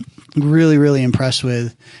been really, really impressed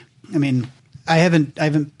with. I mean,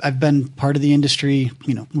 I've been part of the industry,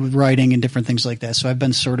 with writing and different things like that. So I've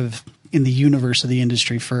been sort of in the universe of the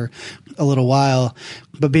industry for a little while,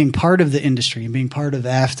 but being part of the industry and being part of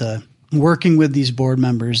AFTA, working with these board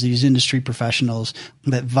members, these industry professionals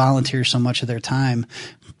that volunteer so much of their time,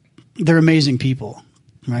 they're amazing people,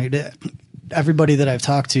 right? Everybody that I've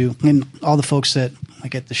talked to and all the folks that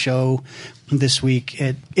like at the show this week,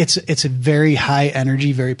 it's a very high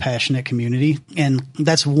energy, very passionate community. And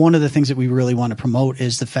that's one of the things that we really want to promote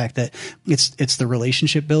is the fact that it's the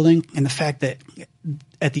relationship building and the fact that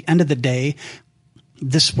at the end of the day,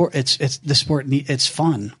 this sport, it's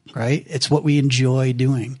fun, right? It's what we enjoy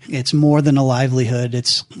doing. It's more than a livelihood.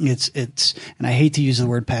 It's, and I hate to use the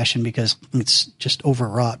word passion because it's just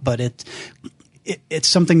overwrought, but it's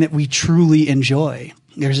something that we truly enjoy.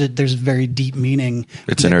 There's a very deep meaning.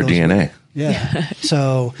 It's in our DNA. Yeah.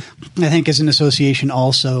 So I think as an association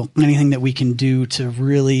also, anything that we can do to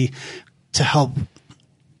help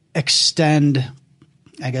extend,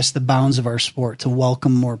 I guess, the bounds of our sport, to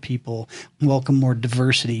welcome more people, welcome more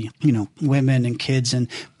diversity, women and kids and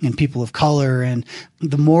people of color. And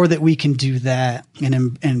the more that we can do that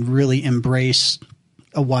and really embrace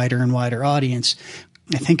a wider and wider audience,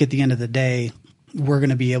 I think at the end of the day, we're going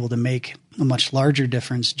to be able to make a much larger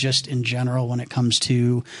difference just in general when it comes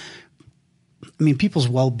to, people's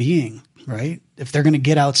well-being, right? If they're going to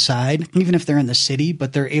get outside, even if they're in the city,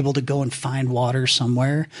 but they're able to go and find water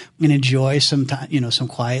somewhere and enjoy some time, some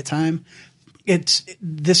quiet time.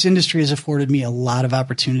 This industry has afforded me a lot of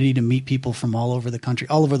opportunity to meet people from all over the country,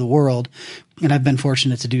 all over the world. And I've been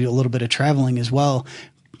fortunate to do a little bit of traveling as well.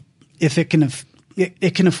 If it can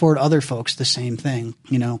afford other folks the same thing.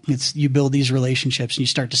 You build these relationships and you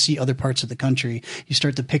start to see other parts of the country. You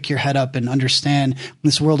start to pick your head up and understand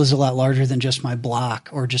this world is a lot larger than just my block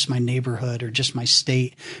or just my neighborhood or just my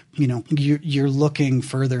state. You're looking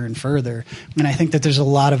further and further. And I think that there's a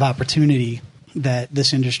lot of opportunity that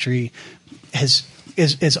this industry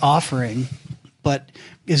is offering, but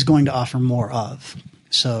is going to offer more of.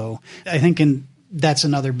 So I think that's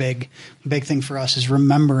another big thing for us is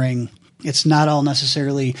remembering it's not all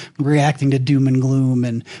necessarily reacting to doom and gloom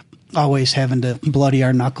and always having to bloody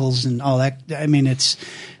our knuckles and all that.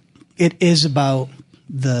 It is about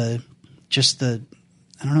the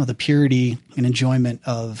purity and enjoyment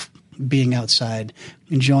of being outside,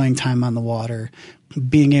 enjoying time on the water,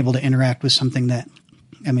 being able to interact with something that,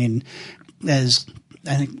 as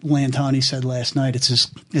I think Lantani said last night, it's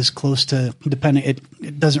as close to depending.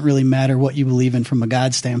 It doesn't really matter what you believe in from a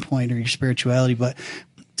God standpoint or your spirituality, but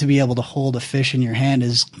to be able to hold a fish in your hand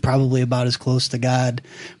is probably about as close to God,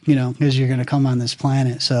 as you're going to come on this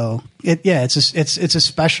planet. So it's a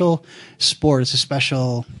special sport. It's a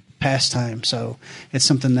special pastime. So it's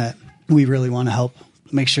something that we really want to help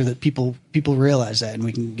make sure that people realize that and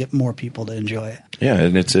we can get more people to enjoy it. Yeah.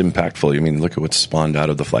 And it's impactful. Look at what's spawned out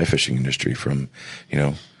of the fly fishing industry from,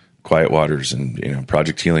 Quiet Waters and,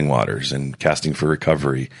 Project Healing Waters and Casting for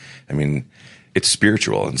Recovery. It's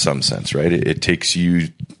spiritual in some sense, right? It takes you,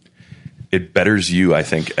 it betters you, I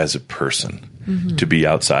think, as a person to be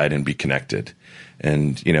outside and be connected.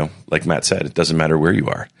 And, like Matt said, it doesn't matter where you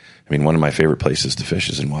are. One of my favorite places to fish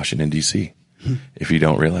is in Washington, D.C. If you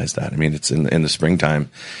don't realize that. It's in the springtime.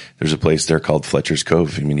 There's a place there called Fletcher's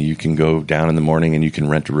Cove. You can go down in the morning and you can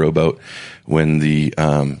rent a rowboat when the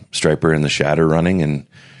striper and the shad are running, and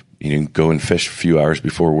you can go and fish a few hours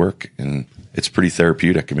before work, and it's pretty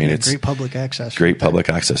therapeutic. It's great public access. Great public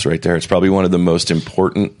access right there. It's probably one of the most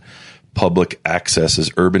important public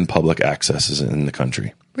accesses, urban public accesses in the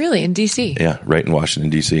country. Really? In D.C.? Yeah, right in Washington,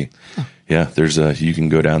 D.C. Oh. Yeah, you can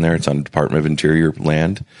go down there. It's on Department of Interior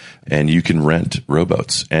land, and you can rent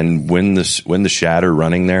rowboats. And when the shad are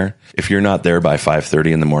running there, if you're not there by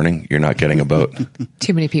 5:30 in the morning, you're not getting a boat.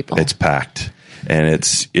 Too many people. It's packed. And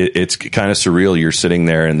it's kind of surreal. You're sitting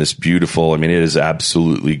there in this beautiful, it is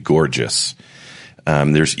absolutely gorgeous.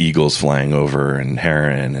 There's eagles flying over and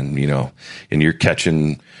heron and you're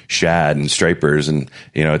catching shad and stripers and,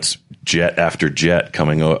 it's jet after jet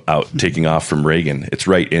coming out, taking off from Reagan. It's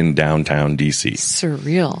right in downtown DC.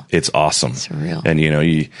 Surreal. It's awesome. Surreal. And,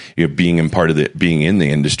 you being in the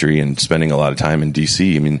industry and spending a lot of time in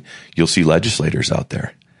DC, you'll see legislators out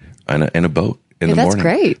there in a boat. In the morning,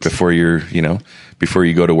 great. Before you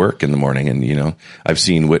go to work in the morning. And, I've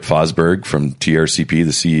seen Whit Fosberg from TRCP, the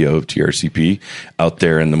CEO of TRCP, out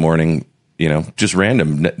there in the morning, just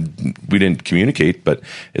random. We didn't communicate, but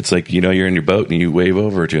it's like, you're in your boat and you wave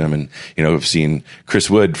over to him. And, I've seen Chris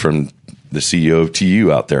Wood from the CEO of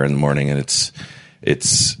TU out there in the morning. And it's,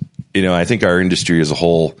 I think our industry as a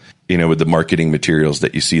whole with the marketing materials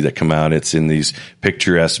that you see that come out, it's in these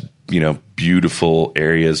picturesque, beautiful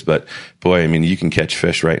areas. But boy, I mean, you can catch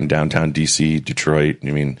fish right in downtown DC, Detroit.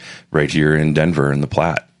 I mean, right here in Denver in the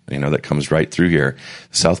Platte, that comes right through here,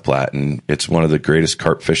 South Platte. And it's one of the greatest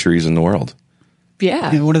carp fisheries in the world.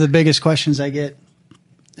 Yeah. One of the biggest questions I get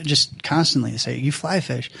just constantly, they say, you fly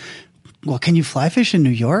fish. Well, can you fly fish in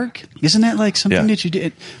New York? Isn't that like something that you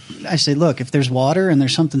do? I say, look, if there's water and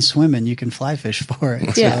there's something swimming, you can fly fish for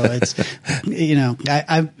it. Yeah. So it's,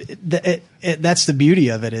 that's the beauty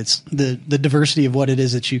of it. It's the diversity of what it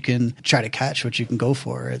is that you can try to catch, what you can go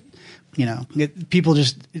for. People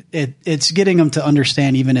it's getting them to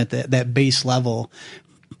understand even at that base level.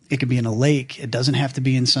 It could be in a lake. It doesn't have to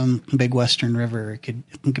be in some big western river. It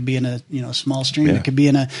could be in a small stream. Yeah. It could be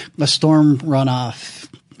in a storm runoff.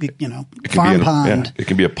 Farm pond. It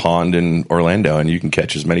can be a pond in Orlando, and you can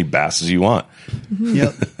catch as many bass as you want. Mm-hmm.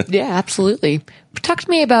 Yep. Yeah, absolutely. Talk to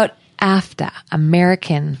me about AFTA,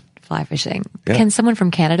 American Fly Fishing. Yeah. Can someone from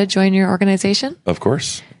Canada join your organization? Of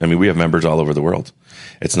course. I mean, we have members all over the world.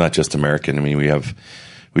 It's not just American. I mean,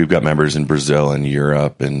 we've got members in Brazil and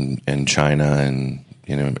Europe and China and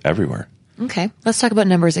everywhere. Okay, let's talk about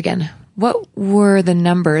numbers again. What were the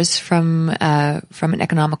numbers from an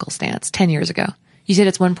economical stance 10 years ago? You said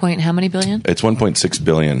it's how many billion? It's 1.6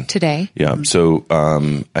 billion today. Yeah. So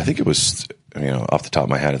I think it was, off the top of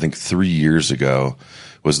my head, I think 3 years ago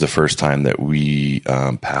was the first time that we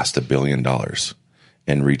passed $1 billion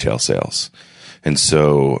in retail sales, and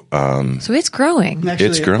so so it's growing. Actually,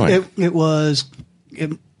 it's growing.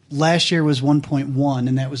 Last year was 1.1,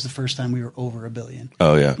 and that was the first time we were over $1 billion.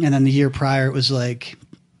 Oh yeah. And then the year prior it was like.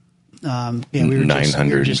 We were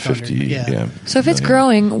 950. Yeah. So if it's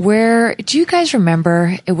growing, where do you guys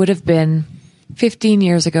remember it would have been 15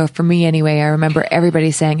 years ago for me anyway? I remember everybody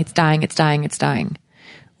saying it's dying, it's dying, it's dying.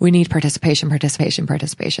 We need participation.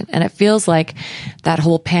 And it feels like that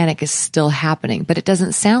whole panic is still happening, but it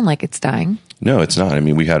doesn't sound like it's dying. No, it's not. I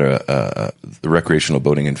mean, we had the Recreational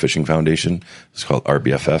Boating and Fishing Foundation. It's called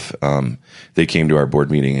RBFF. They came to our board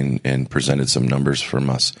meeting and presented some numbers from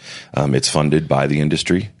us. It's funded by the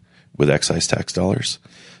industry with excise tax dollars.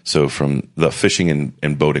 So from the fishing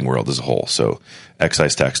and boating world as a whole. So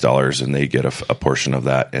excise tax dollars, and they get a portion of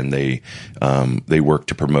that, and they work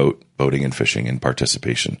to promote boating and fishing and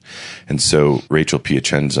participation. And so Rachel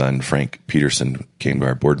Piacenza and Frank Peterson came to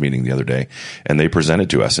our board meeting the other day, and they presented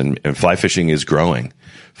to us, and fly fishing is growing.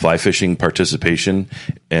 Fly fishing participation,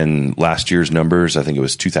 and last year's numbers, I think it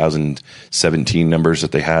was 2017 numbers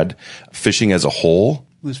that they had, fishing as a whole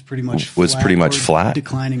was pretty much flat,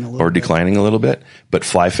 declining a little bit. But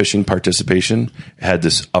fly fishing participation had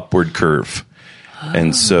this upward curve,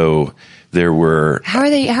 and so there were. How are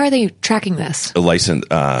they tracking this? License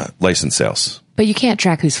sales. But you can't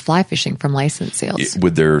track who's fly fishing from license sales.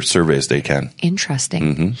 With their surveys, they can. Interesting.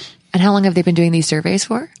 Mm-hmm. And how long have they been doing these surveys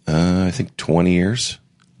for? I think 20 years.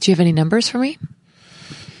 Do you have any numbers for me?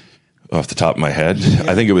 Off the top of my head,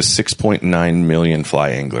 I think it was 6.9 million fly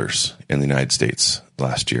anglers in the United States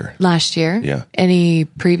last year. Last year? Yeah. Any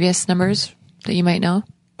previous numbers that you might know?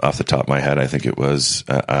 Off the top of my head, I think it was.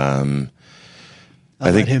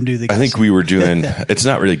 Let him do the guessing. I think we were doing. It's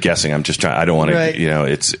not really guessing. I'm just trying. I don't want to. Right.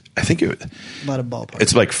 It's. I think it. About a ballpark.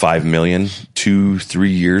 It's like 5 million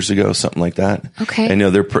 2-3 years ago, something like that. Okay. And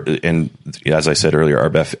and as I said earlier,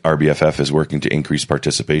 RBFF is working to increase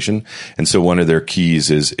participation, and so one of their keys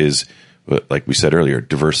is like we said earlier,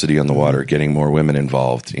 diversity on the water, getting more women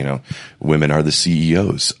involved. Women are the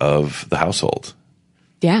CEOs of the household.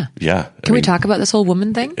 Yeah. Yeah. Can we talk about this whole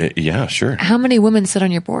woman thing? Yeah, sure. How many women sit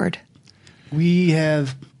on your board? We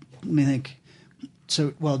have, let me think.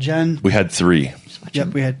 So, Jen. We had 3. Yep,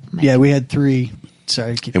 we had 3.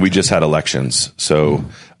 Sorry. And we just had elections. So,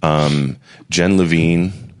 Jen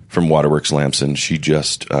Levine from Waterworks Lamson, she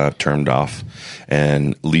just termed off.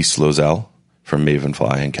 And Lise Lozelle from Maven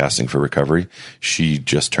Fly and Casting for Recovery, she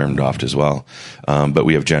just termed off as well. But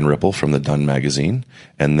we have Jen Ripple from the Dunn magazine.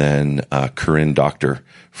 And then Corinne Doctor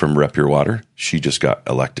from Rep Your Water. She just got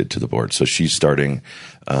elected to the board. So she's starting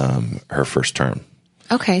her first term.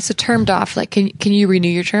 Okay, so termed off. Like, can you renew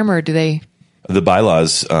your term, or do they? The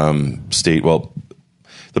bylaws state,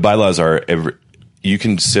 the bylaws are you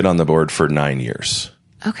can sit on the board for 9 years.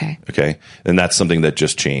 Okay. Okay. And that's something that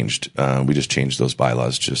just changed. We just changed those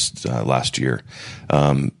bylaws just last year.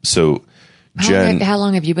 So Jen. How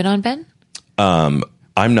long have you been on, Ben?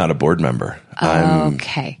 I'm not a board member.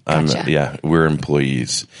 Okay. Gotcha. We're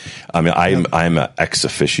employees. I mean, I'm an ex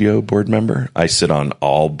officio board member. I sit on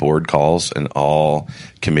all board calls and all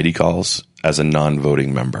committee calls as a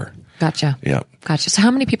non-voting member. Gotcha. Yeah. Gotcha. So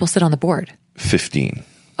how many people sit on the board? 15.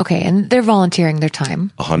 Okay, and they're volunteering their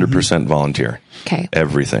time. 100% volunteer. Okay.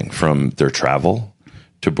 Everything from their travel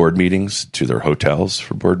to board meetings to their hotels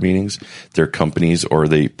for board meetings, their companies, or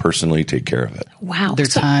they personally take care of it. Wow. Their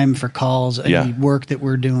time for calls, any Yeah. work that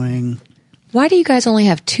we're doing. Why do you guys only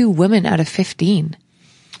have 2 women out of 15?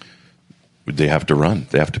 They have to run.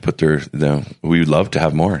 They have to put we would love to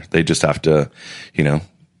have more. They just have to,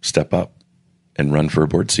 step up and run for a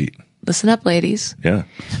board seat. Listen up, ladies. Yeah.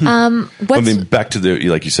 What's Back to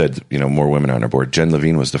like you said, more women on our board. Jen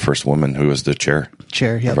Levine was the first woman who was the chair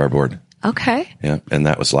Yep. of our board. okay? Yeah. And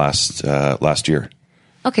that was last year.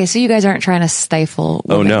 Okay, so you guys aren't trying to stifle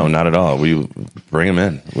Oh, women. no, not at all. We bring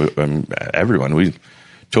them in. Everyone. We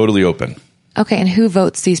totally open. Okay, and who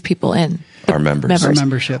votes these people in? Our members. Our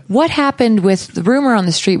membership. What happened with the rumor on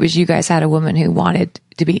the street was you guys had a woman who wanted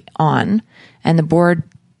to be on, and the board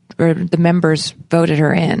or the members voted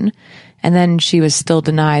her in, and then she was still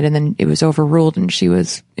denied, and then it was overruled, and she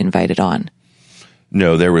was invited on.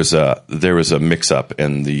 No, there was a mix up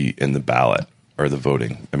in the ballot or the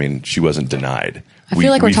voting. I mean, she wasn't denied. I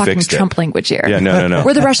feel like we're talking fixed it. Trump language here. Yeah, no.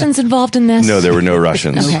 Were the Russians involved in this? No, there were no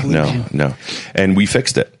Russians. Okay. No. And we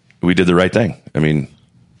fixed it. We did the right thing.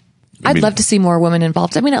 I'd love to see more women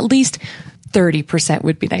involved. I mean, at least 30%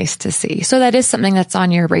 would be nice to see. So that is something that's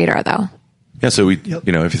on your radar, though. Yeah, so if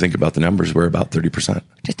you think about the numbers, we're about 30%.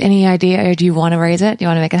 Just any idea, or do you want to raise it? Do you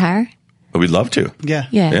want to make it higher? But we'd love to. Yeah.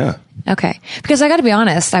 Yeah. Okay. Because I got to be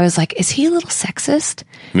honest, I was like, is he a little sexist?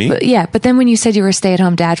 Me? But then when you said you were a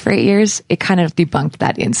stay-at-home dad for 8 years, it kind of debunked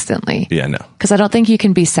that instantly. Yeah, no. Because I don't think you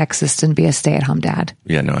can be sexist and be a stay-at-home dad.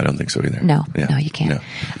 Yeah, no, I don't think so either. No, Yeah. no, you can't.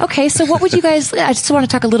 No. Okay, so what would you guys, I just want to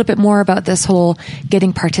talk a little bit more about this whole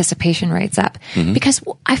getting participation rates up. Mm-hmm. Because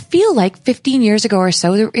I feel like 15 years ago or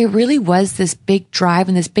so, it really was this big drive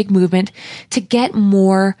and this big movement to get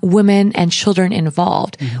more women and children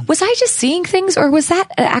involved. Mm-hmm. Was I just seeing things, or was that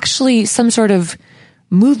actually some sort of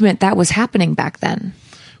movement that was happening back then?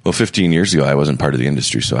 Well, 15 years ago, I wasn't part of the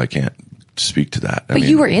industry, so I can't speak to that. But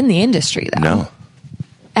you were in the industry, though. No.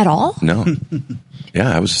 At all? No.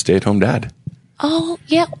 Yeah, I was a stay-at-home dad. Oh,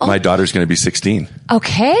 yeah. Oh, My daughter's going to be 16.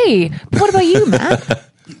 okay. But what about you, Matt?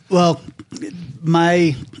 Well,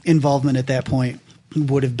 my involvement at that point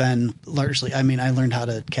would have been largely, I learned how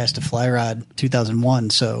to cast a fly rod 2001,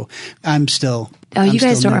 so I'm still. Oh, you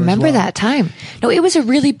guys still don't new as remember well. that time. No, it was a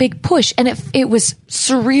really big push, and it was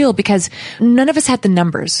surreal because none of us had the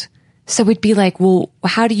numbers. So we'd be like, well,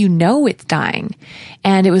 how do you know it's dying?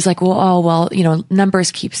 And it was like,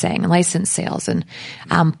 numbers keep saying license sales and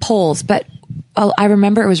polls. But I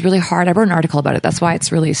remember it was really hard. I wrote an article about it. That's why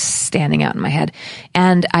it's really standing out in my head.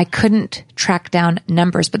 And I couldn't track down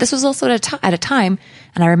numbers. But this was also at a time,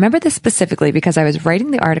 and I remember this specifically because I was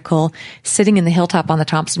writing the article sitting in the hilltop on the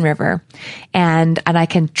Thompson River. And I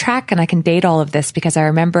can track and I can date all of this because I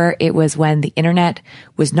remember it was when the internet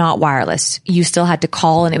was not wireless. You still had to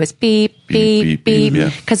call, and it was beep, beep, beep.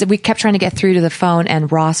 Because we kept trying to get through to the phone,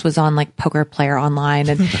 and Ross was on like Poker Player Online,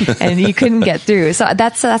 and you couldn't get through. So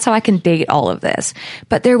that's how I can date all of this.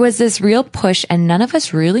 But there was this real push, and none of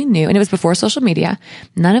us really knew, and it was before social media,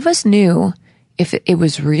 none of us knew if it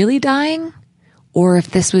was really dying or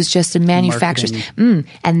if this was just a manufacturer's.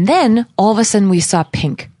 And then all of a sudden we saw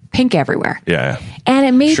pink everywhere. Yeah. And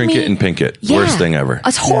it made Shrink me, it and pink it. Yeah, Worst thing ever.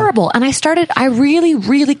 It's horrible. And I really,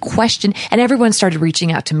 really questioned, and everyone started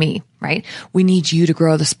reaching out to me, right? We need you to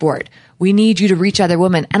grow the sport. We need you to reach other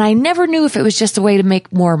women. And I never knew if it was just a way to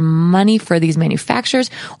make more money for these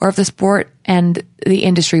manufacturers or if the sport and the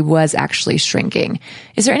industry was actually shrinking.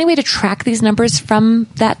 Is there any way to track these numbers from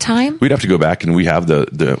that time? We'd have to go back, and we have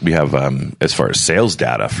we have as far as sales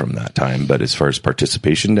data from that time, but as far as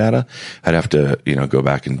participation data, I'd have to go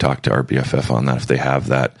back and talk to our BFF on that if they have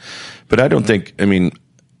that. But I don't think. I mean,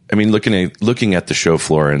 looking at the show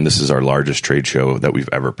floor, and this is our largest trade show that we've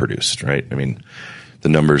ever produced, right? I mean, the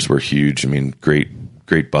numbers were huge. I mean,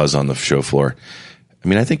 great buzz on the show floor. I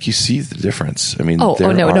mean, I think you see the difference. I mean,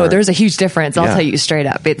 no, there's a huge difference. I'll tell you straight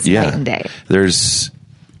up. It's night and day.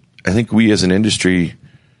 I think we as an industry,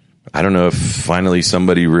 I don't know if finally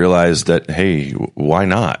somebody realized that, hey, why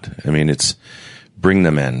not? I mean, it's bring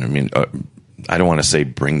them in. I mean, I don't want to say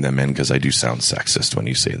bring them in because I do sound sexist when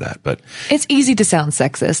you say that, but it's easy to sound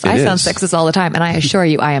sexist. I sound sexist all the time, and I assure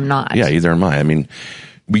you I am not. Yeah, either am I. I mean,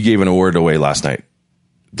 we gave an award away last night.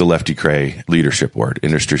 The Lefty Kreh Leadership Award,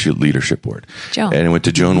 Industry Leadership Award. Joan. And it went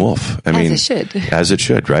to Joan Wolf. As it should. As it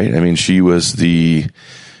should, right? I mean, she was I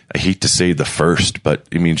hate to say the first, but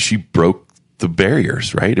I mean, she broke the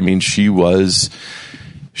barriers, right? I mean, she was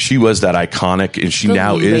she was that iconic, and she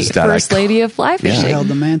now is that first lady of fly fishing. She held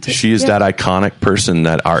the mantle. She is that iconic person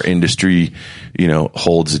that our industry,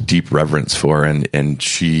 holds a deep reverence for. And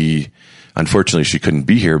she, unfortunately, she couldn't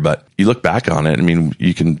be here, but you look back on it. I mean,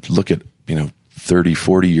 you can look at, 30,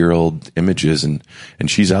 40-year-old images and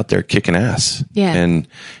she's out there kicking ass. Yeah. And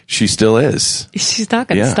she still is. She's not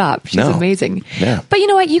going to stop. She's amazing. Yeah. But you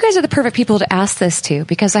know what? You guys are the perfect people to ask this to,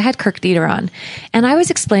 because I had Kirk Dieter on, and I was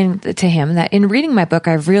explaining to him that in reading my book,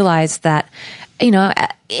 I've realized that,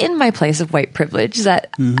 in my place of white privilege, that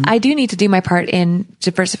I do need to do my part in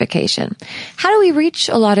diversification. How do we reach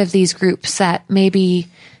a lot of these groups that maybe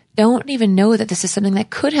don't even know that this is something that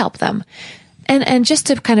could help them? And just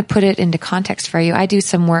to kind of put it into context for you, I do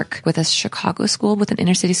some work with a Chicago school, with an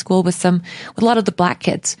inner city school, with a lot of the black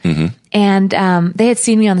kids. And they had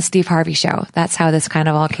seen me on the Steve Harvey show. That's how this kind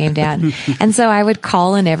of all came down. And so I would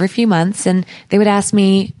call in every few months, and they would ask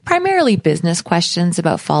me primarily business questions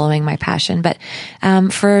about following my passion. But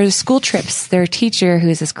for school trips, their teacher,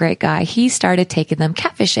 who's this great guy, he started taking them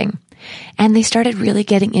catfishing. And they started really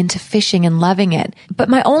getting into fishing and loving it. But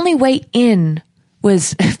my only way in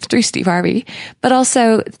was through Steve Harvey, but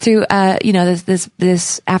also through,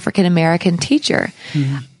 this African American teacher.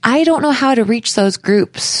 I don't know how to reach those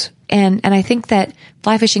groups. And I think that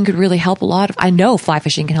fly fishing could really help I know fly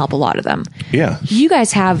fishing can help a lot of them. Yeah. You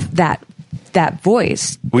guys have that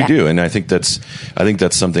voice. We do. And I think that's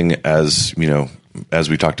something, as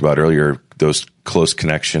we talked about earlier, those close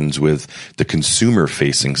connections with the consumer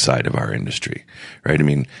facing side of our industry, right? I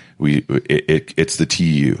mean, it's the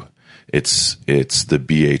TU. It's the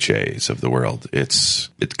BHAs of the world. It's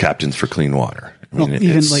Captains for Clean Water. I mean,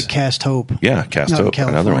 even like Cast Hope. Yeah, Cast Hope,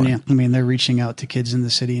 another one. I mean, they're reaching out to kids in the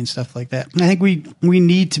city and stuff like that. And I think we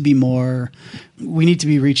need to be more. We need to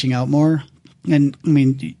be reaching out more. And I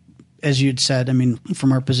mean, as you'd said, I mean,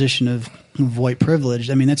 from our position of white privilege,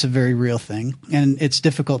 I mean, that's a very real thing, and it's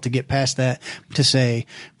difficult to get past that to say,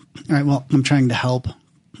 all right, well, I'm trying to help.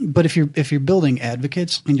 But if you're building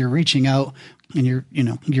advocates and you're reaching out, and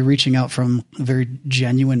you're reaching out from a very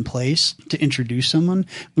genuine place to introduce someone,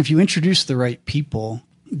 if you introduce the right people,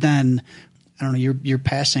 then I don't know, you're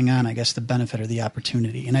passing on, I guess, the benefit or the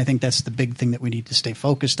opportunity. And I think that's the big thing that we need to stay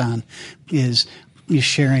focused on is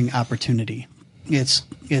sharing opportunity. It's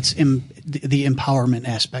the empowerment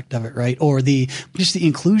aspect of it, right? Or just the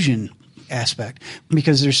inclusion aspect,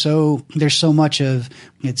 because there's so much of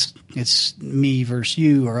it's me versus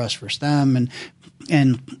you, or us versus them,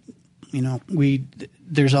 and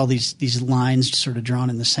there's all these lines sort of drawn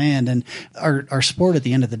in the sand. And our sport, at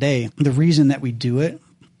the end of the day, the reason that we do it,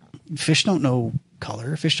 fish don't know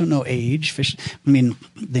color, fish don't know age, fish, I mean,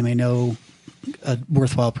 they may know a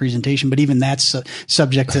worthwhile presentation, but even that's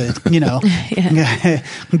subject to,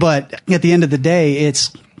 but at the end of the day,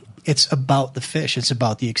 it's about the fish. It's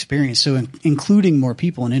about the experience. So including more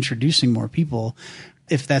people and introducing more people,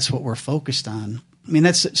 if that's what we're focused on. I mean,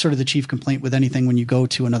 that's sort of the chief complaint with anything when you go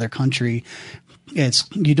to another country. It's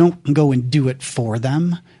you don't go and do it for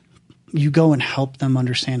them. You go and help them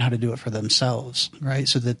understand how to do it for themselves, right?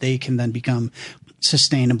 So that they can then become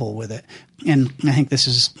sustainable with it. And I think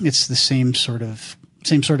it's the same sort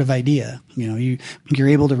of idea. You're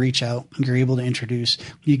able to reach out, you're able to introduce,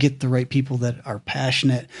 you get the right people that are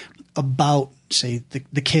passionate about, say,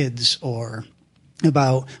 the kids, or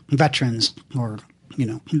about veterans, or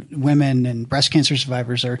women and breast cancer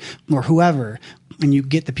survivors, or whoever, and you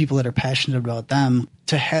get the people that are passionate about them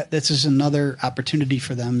this is another opportunity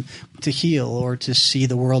for them to heal or to see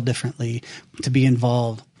the world differently, to be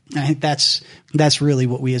involved. And I think that's really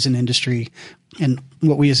what we as an industry and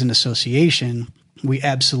what we as an association, we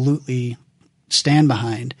absolutely stand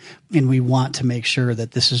behind, and we want to make sure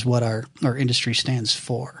that this is what our industry stands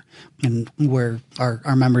for and where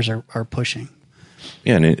our members are pushing.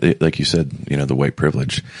 Yeah, and like you said, the white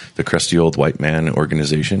privilege, the crusty old white man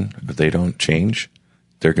organization, if they don't change,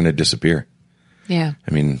 they're going to disappear. Yeah.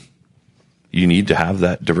 I mean, you need to have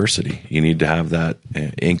that diversity. You need to have that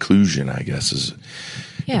inclusion, I guess,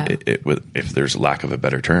 if there's a lack of a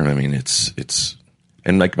better term. I mean, it's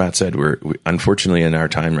and like Matt said, we unfortunately in our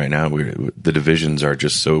time right now, the divisions are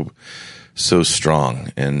just so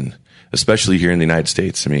strong, and especially here in the United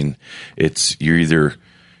States. I mean,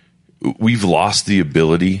 we've lost the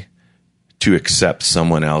ability to accept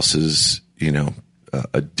someone else's,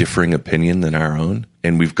 a differing opinion than our own.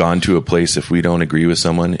 And we've gone to a place, if we don't agree with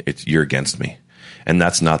someone, you're against me. And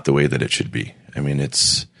that's not the way that it should be. I mean,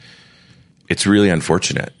 it's really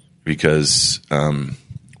unfortunate, because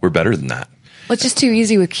we're better than that. Well, it's just too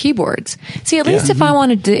easy with keyboards. See, at least if I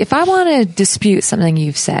want to dispute something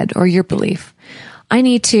you've said or your belief, I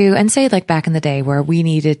need to, and say like back in the day where we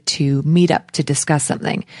needed to meet up to discuss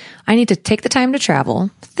something, I need to take the time to travel,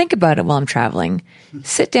 think about it while I'm traveling,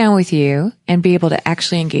 sit down with you and be able to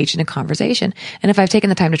actually engage in a conversation. And if I've taken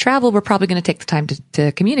the time to travel, we're probably going to take the time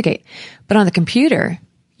to communicate. But on the computer,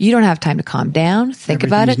 you don't have time to calm down, think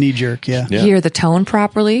about it, knee jerk, hear the tone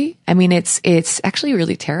properly. I mean, it's actually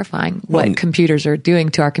really terrifying what computers are doing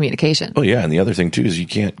to our communication. Oh yeah, and the other thing too is you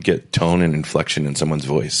can't get tone and inflection in someone's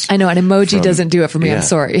voice. I know an emoji doesn't do it for me. Yeah, I'm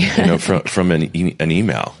sorry. From an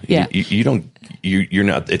email. Yeah. You don't. You're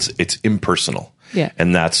not. It's impersonal. Yeah.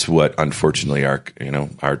 And that's what unfortunately our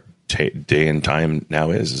day and time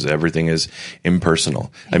now is everything is impersonal.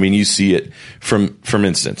 I mean, you see it from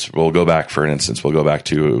instance, we'll go back to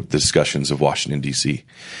the discussions of Washington DC. I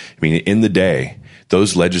mean, in the day,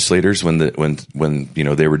 those legislators, when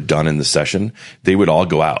they were done in the session, they would all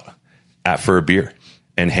go out for a beer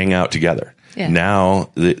and hang out together. Yeah.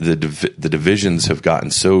 Now the divisions have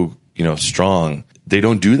gotten so, strong. They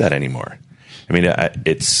don't do that anymore. I mean,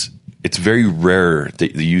 it's very rare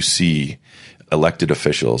that you see elected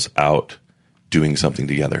officials out doing something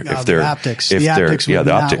together. No, the optics would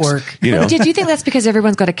not work. Did you think that's because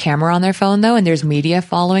everyone's got a camera on their phone though, and there's media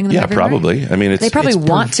following them? Yeah, everywhere? Probably. I mean, they probably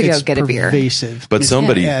want to go get a beer. But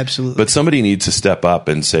somebody, absolutely. But somebody needs to step up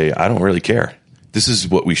and say, I don't really care. This is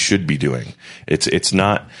what we should be doing. It's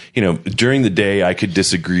not, during the day I could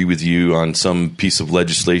disagree with you on some piece of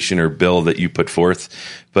legislation or bill that you put forth,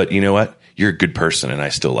 but you know what? You're a good person and I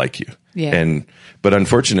still like you. Yeah. But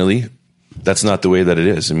unfortunately, that's not the way that it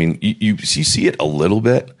is. I mean, you see it a little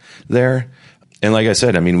bit there. And like I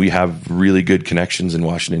said, I mean, we have really good connections in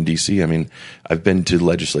Washington, D.C. I mean, I've been to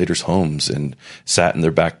legislators' homes and sat in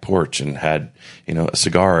their back porch and had, a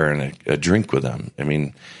cigar and a drink with them. I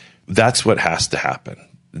mean, that's what has to happen.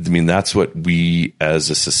 I mean, that's what we as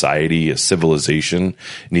a society, a civilization,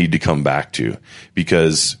 need to come back to,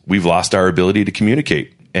 because we've lost our ability to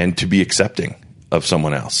communicate and to be accepting of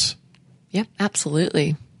someone else. Yep,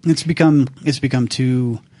 absolutely. It's become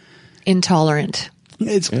too intolerant.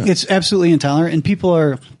 It's absolutely intolerant,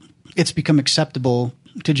 and it's become acceptable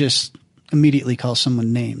to just immediately call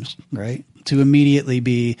someone names, right? To immediately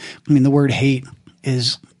the word hate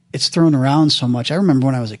it's thrown around so much. I remember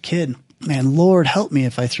when I was a kid, man, Lord help me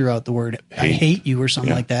if I threw out the word I hate you or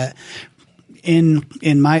something like that. In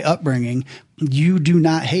my upbringing, you do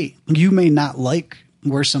not hate. You may not like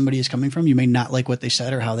where somebody is coming from. You may not like what they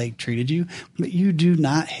said or how they treated you, but you do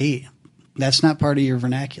not hate. That's not part of your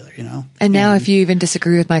vernacular, And now if you even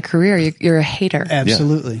disagree with my career, you're a hater.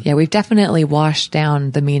 Absolutely. Yeah, we've definitely washed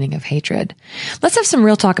down the meaning of hatred. Let's have some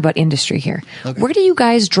real talk about industry here. Okay. Where do you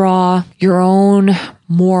guys draw your own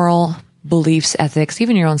moral beliefs, ethics,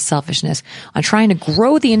 even your own selfishness on trying to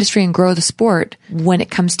grow the industry and grow the sport when it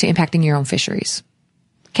comes to impacting your own fisheries?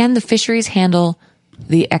 Can the fisheries handle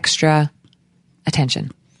the extra attention?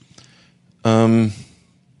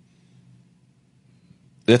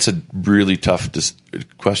 That's a really tough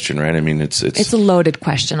question, right? I mean, it's a loaded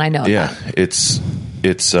question. I know. Yeah,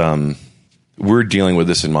 that. We're dealing with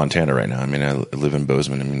this in Montana right now. I mean, I live in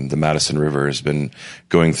Bozeman. I mean, the Madison River has been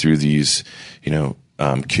going through these,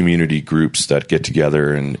 community groups that get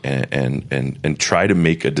together and try to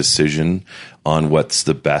make a decision on what's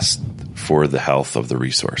the best for the health of the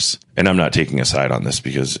resource. And I'm not taking a side on this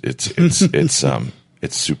because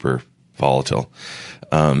it's super volatile.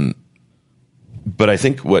 But I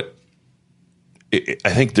think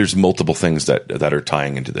there's multiple things that are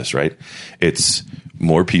tying into this, right? It's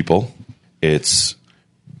more people, it's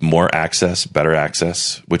more access, better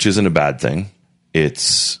access, which isn't a bad thing.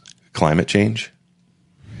 It's climate change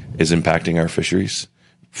is impacting our fisheries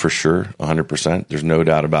for sure, 100%. There's no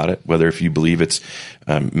doubt about it. Whether if you believe it's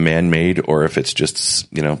man-made or if it's just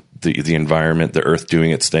the environment, the earth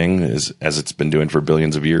doing its thing as it's been doing for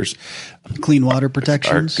billions of years. Clean water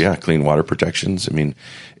protections. Clean water protections. I mean,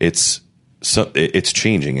 it's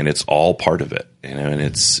changing and it's all part of it, and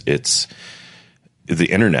it's the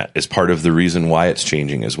internet is part of the reason why it's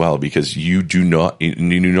changing as well, because you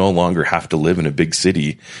no longer have to live in a big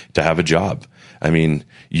city to have a job. I mean,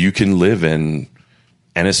 you can live in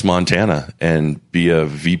Ennis, Montana and be a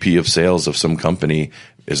VP of sales of some company.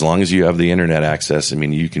 As long as you have the internet access, I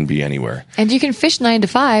mean, you can be anywhere. And you can fish 9 to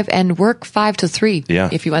 5 and work 5 to 3. Yeah.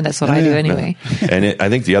 If you want. That's what I do anyway. Yeah. And I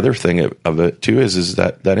think the other thing of it too is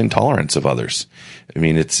that intolerance of others. I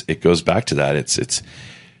mean, it goes back to that.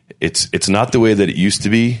 It's not the way that it used to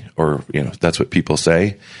be, or, that's what people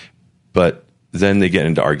say, but then they get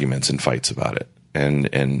into arguments and fights about it.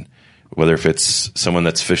 And whether if it's someone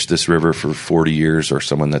that's fished this river for 40 years or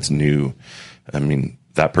someone that's new, I mean,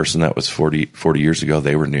 that person that was 40 years ago,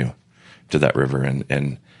 they were new to that river.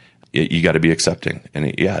 And you got to be accepting. And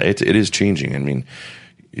it is changing. I mean,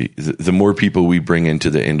 the more people we bring into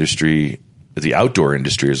the industry, the outdoor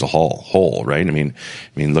industry as a whole, right? I mean,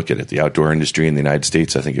 look at it. The outdoor industry in the United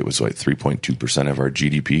States, I think it was like 3.2% of our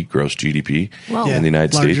GDP, gross GDP in the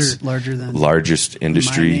United States. Larger than largest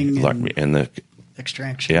industry and the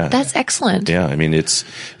extraction. Yeah. That's excellent. Yeah. I mean,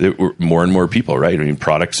 we're more and more people, right? I mean,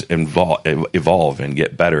 products evolve and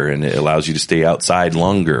get better, and it allows you to stay outside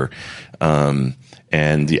longer.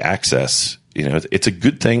 And the access, it's a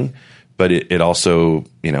good thing, but it also,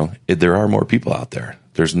 there are more people out there.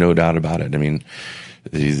 There's no doubt about it. I mean,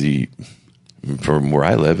 from where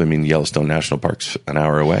I live, Yellowstone National Park's an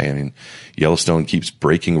hour away. I mean, Yellowstone keeps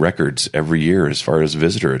breaking records every year as far as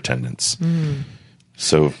visitor attendance.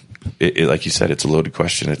 So, like you said, it's a loaded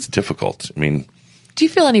question. It's difficult. I mean, do you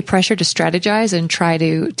feel any pressure to strategize and try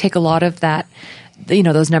to take a lot of that,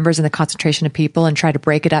 those numbers and the concentration of people and try to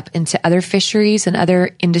break it up into other fisheries and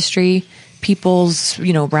other industry people's,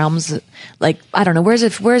 realms? Like, I don't know,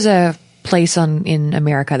 where's a place in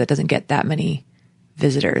America that doesn't get that many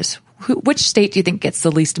visitors? Which state do you think gets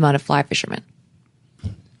the least amount of fly fishermen?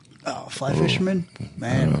 Oh, fly fishermen,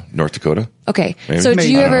 man. North Dakota. Okay, Maybe. So do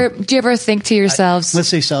you ever think to yourselves? Let's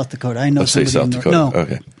say South Dakota. I know. Let's say South Dakota. No.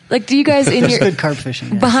 Okay. Like, do you guys in your good carp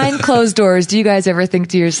fishing behind closed doors? Do you guys ever think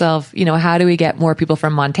to yourself, how do we get more people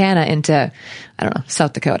from Montana into, I don't know,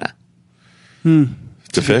 South Dakota? To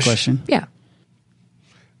fish? Good question. Yeah.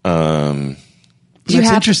 It's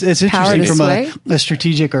interesting from a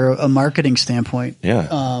strategic or a marketing standpoint.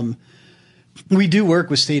 Yeah. We do work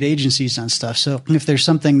with state agencies on stuff. So if there is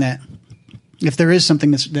something that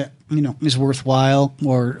is worthwhile,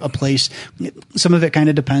 or a place, some of it kind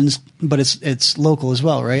of depends, but it's local as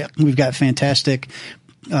well, right? We've got fantastic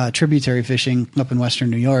tributary fishing up in Western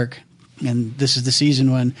New York. And this is the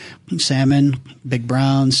season when salmon, big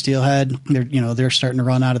brown, steelhead, they're starting to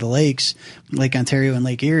run out of the lakes, Lake Ontario and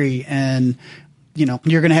Lake Erie. And, you're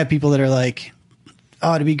going to have people that are like,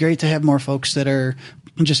 oh, it'd be great to have more folks that are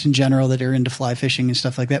just in general that are into fly fishing and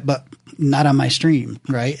stuff like that, but not on my stream,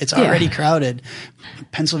 right? It's already crowded.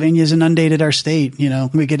 Pennsylvania is inundated our state,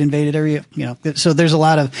 we get invaded every, so there's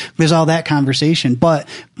all that conversation. But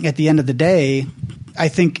at the end of the day, I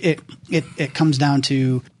think it comes down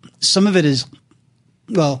to, some of it is,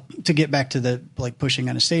 well, to get back to the pushing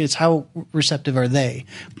on a state, it's how receptive are they?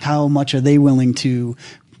 How much are they willing to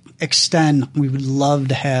extend? We would love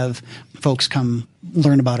to have folks come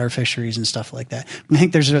learn about our fisheries and stuff like that. I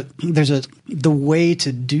think the way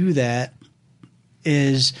to do that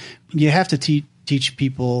is you have to teach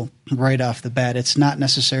people right off the bat. It's not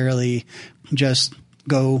necessarily just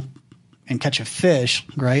go and catch a fish,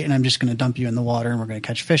 right? And I'm just going to dump you in the water and we're going to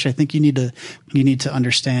catch fish. I think you need to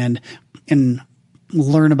understand and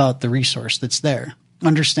learn about the resource that's there.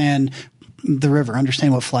 Understand the river,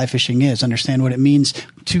 understand what fly fishing is, understand what it means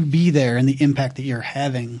to be there and the impact that you're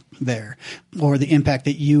having there, or the impact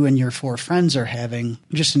that you and your 4 friends are having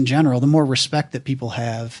just in general. The more respect that people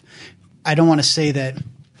have, I don't want to say that,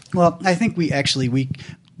 well, I think we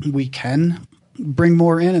can bring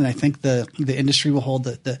more in, and I think the industry will hold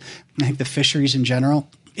I think the fisheries in general,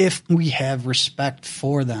 if we have respect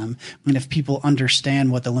for them, and if people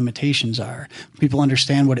understand what the limitations are, people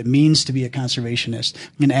understand what it means to be a conservationist,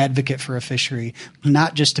 an advocate for a fishery,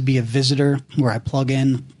 not just to be a visitor where I plug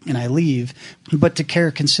in and I leave, but to care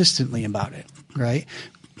consistently about it, right?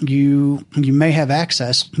 You may have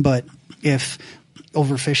access, but if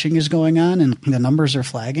overfishing is going on and the numbers are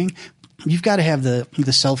flagging, you've got to have the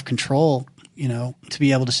self-control, to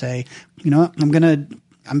be able to say, what,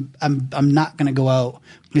 I'm not going to go out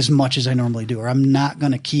as much as I normally do, or I'm not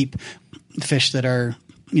going to keep fish that are,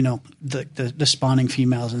 the spawning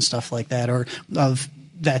females and stuff like that, or of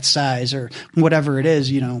that size, or whatever it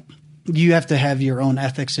is. You have to have your own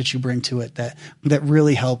ethics that you bring to it that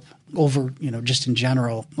really help over, just in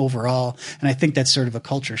general overall. And I think that's sort of a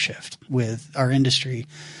culture shift with our industry.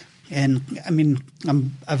 And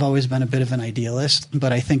I've always been a bit of an idealist,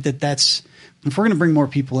 but I think that's, if we're going to bring more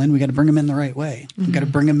people in, we got to bring them in the right way. Mm-hmm. We got to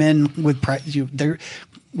bring them in with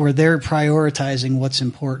where they're prioritizing what's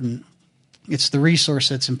important. It's the resource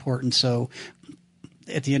that's important. So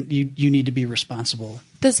at the end, you need to be responsible.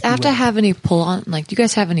 Does AFTA have any pull on? Do you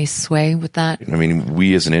guys have any sway with that?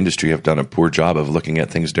 We as an industry have done a poor job of looking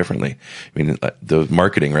at things differently. The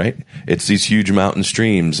marketing, right? It's these huge mountain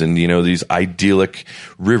streams and, these idyllic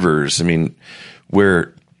rivers.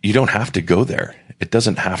 Where you don't have to go there. It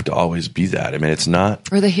doesn't have to always be that. It's not.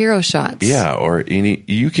 Or the hero shots. Yeah. Or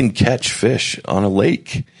you can catch fish on a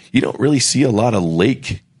lake. You don't really see a lot of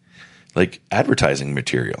lake, advertising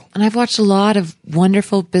material. And I've watched a lot of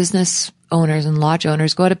wonderful business owners and lodge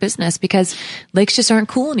owners go out of business because lakes just aren't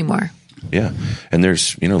cool anymore. Yeah. And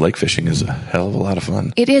there's, lake fishing is a hell of a lot of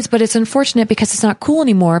fun. It is, but it's unfortunate because it's not cool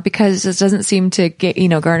anymore because it doesn't seem to get,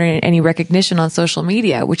 garner any recognition on social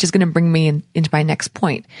media, which is going to bring me into my next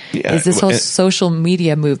point. Yeah. Is this whole social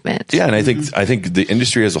media movement. Yeah. And I think the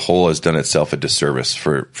industry as a whole has done itself a disservice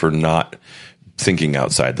for not thinking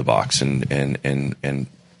outside the box and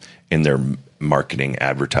in their marketing,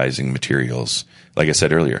 advertising materials. Like I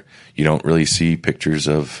said earlier, you don't really see pictures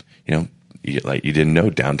of, you didn't know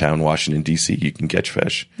downtown Washington, D.C., you can catch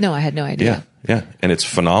fish. No, I had no idea. Yeah. And it's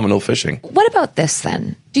phenomenal fishing. What about this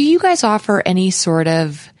then? Do you guys offer any sort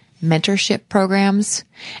of mentorship programs?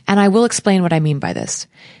 And I will explain what I mean by this.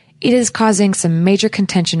 It is causing some major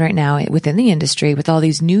contention right now within the industry with all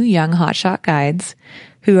these new young hotshot guides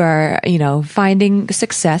who are, finding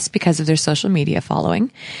success because of their social media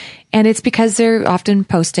following. And it's because they're often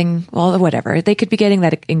posting, well, whatever. They could be getting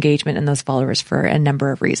that engagement and those followers for a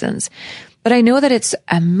number of reasons. But I know that it's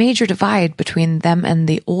a major divide between them and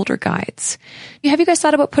the older guides. Have you guys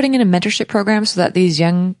thought about putting in a mentorship program so that these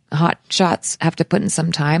young hot shots have to put in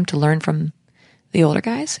some time to learn from the older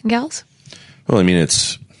guys and gals? Well, I mean,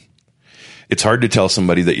 it's hard to tell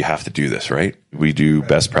somebody that you have to do this, right? We do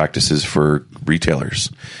best practices for retailers.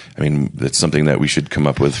 I mean, that's something that we should come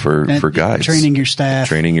up with for guides. Training your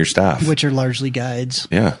staff. Which are largely guides.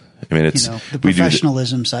 Yeah. I mean, it's the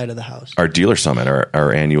professionalism side of the house. Our dealer summit,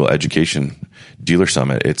 our annual education dealer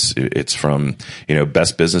summit. It's from,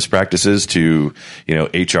 best business practices to,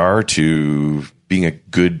 HR to being a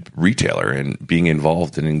good retailer and being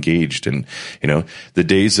involved and engaged. And, the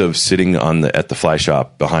days of sitting at the fly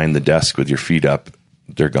shop behind the desk with your feet up,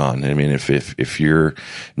 they're gone. I mean, if you're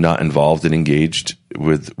not involved and engaged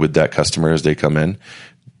with that customer as they come in,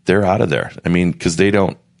 they're out of there. I mean, cause they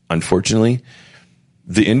don't, unfortunately,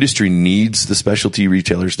 the industry needs the specialty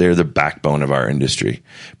retailers. They're the backbone of our industry,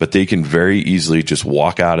 but they can very easily just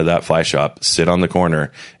walk out of that fly shop, sit on the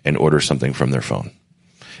corner and order something from their phone.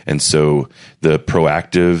 And so the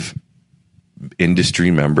proactive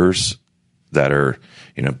industry members that are,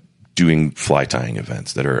 doing fly tying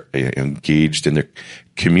events, that are engaged in their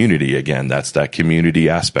community. Again, that's that community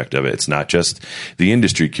aspect of it. It's not just the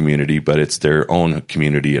industry community, but it's their own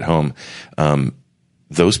community at home.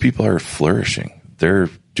 Those people are flourishing. They're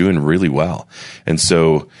doing really well. And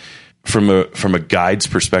so from a guide's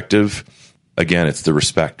perspective, again, it's the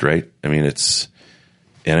respect, right? I mean, the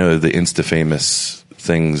Insta famous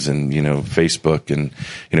things and, Facebook and,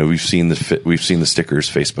 we've seen the stickers.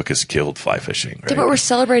 Facebook has killed fly fishing. Right? Yeah, but we're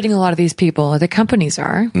celebrating a lot of these people. The companies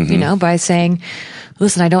are, by saying,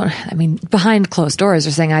 listen, behind closed doors,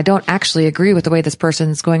 they're saying, I don't actually agree with the way this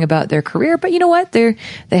person's going about their career, but you know what? They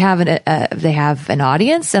have an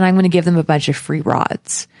audience and I'm going to give them a bunch of free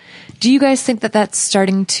rods. Do you guys think that that's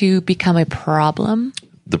starting to become a problem?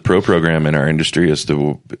 The pro program in our industry is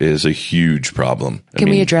a huge problem. Can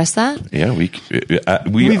we address that? Yeah, we've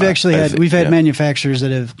had manufacturers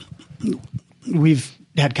that we've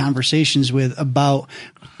had conversations with about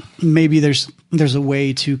maybe there's a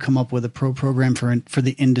way to come up with a pro program for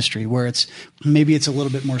the industry where it's a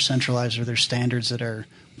little bit more centralized or there's standards that are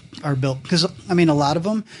built. Because a lot of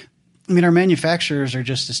them, our manufacturers are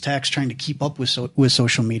just as taxed trying to keep up with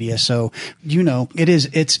social media. So,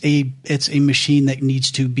 it's a machine that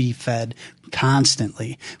needs to be fed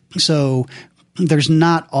constantly. So there's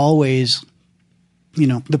not always,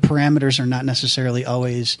 the parameters are not necessarily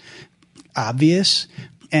always obvious.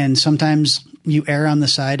 And sometimes you err on the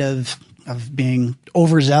side of being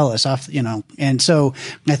overzealous and so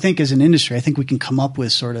I think as an industry, I think we can come up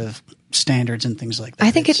with sort of standards and things like that.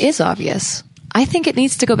 I think it is obvious. I think it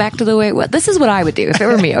needs to go back to the way it was. This is what I would do if it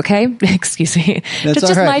were me, okay? Excuse me. That's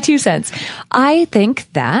just my 2 cents. I think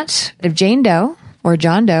that if Jane Doe or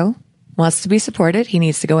John Doe wants to be supported, he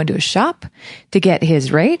needs to go into a shop to get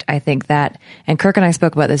his rate. I think that, and Kirk and I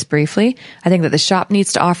spoke about this briefly, I think that the shop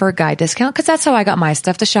needs to offer a guide discount because that's how I got my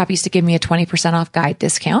stuff. The shop used to give me a 20% off guide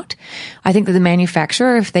discount. I think that the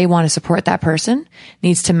manufacturer, if they want to support that person,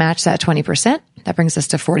 needs to match that 20%. That brings us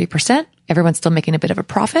to 40%. Everyone's still making a bit of a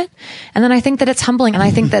profit. And then I think that it's humbling. And I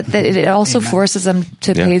think that it also forces them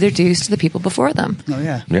to pay their dues to the people before them. Oh,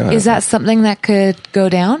 yeah. Is that something that could go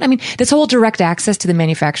down? This whole direct access to the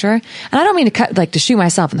manufacturer. And I don't mean to shoot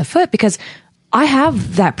myself in the foot because I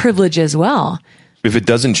have that privilege as well. If it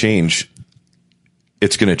doesn't change,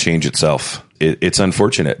 it's going to change itself. It's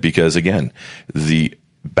unfortunate because, again, the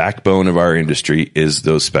backbone of our industry is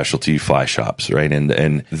those specialty fly shops, right?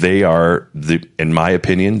 And they are in my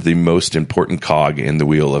opinion, the most important cog in the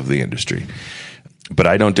wheel of the industry. But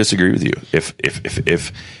I don't disagree with you.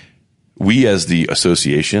 If we as the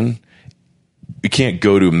association we can't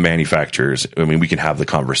go to manufacturers. I mean, we can have the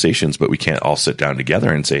conversations, but we can't all sit down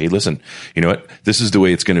together and say, hey, listen, you know what? This is the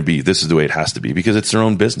way it's going to be. This is the way it has to be, because it's their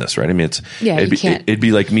own business, right? I mean, it'd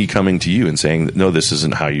be like me coming to you and saying, no, this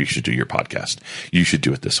isn't how you should do your podcast. You should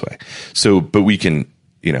do it this way. So, but we can,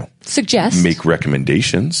 you know, suggest, make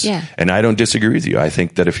recommendations. Yeah. And I don't disagree with you. I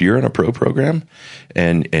think that if you're in a pro program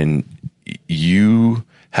and you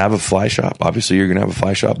have a fly shop, obviously you're going to have a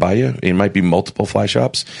fly shop by you. It might be multiple fly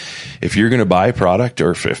shops. If you're going to buy product,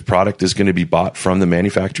 or if product is going to be bought from the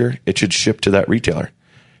manufacturer, it should ship to that retailer.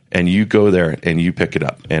 And you go there and you pick it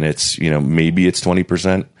up. And it's, you know, maybe it's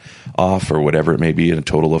 20% off or whatever it may be, in a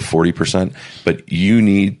total of 40%. But you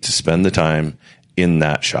need to spend the time in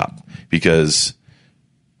that shop, because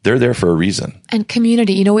they're there for a reason. And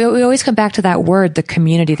community, you know, we always come back to that word, the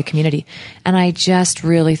community. And I just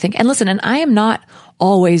really think, and listen, and I'm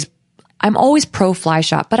always pro fly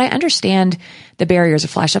shop, but I understand the barriers of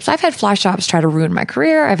fly shops. I've had fly shops try to ruin my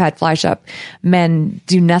career. I've had fly shop men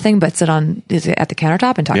do nothing but sit at the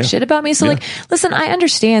countertop and talk shit about me. So like, listen, I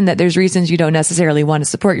understand that there's reasons you don't necessarily want to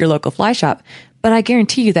support your local fly shop, but I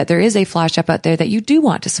guarantee you that there is a fly shop out there that you do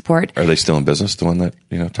want to support. Are they still in business? The one that,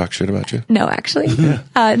 you know, talks shit about you? No, actually. No,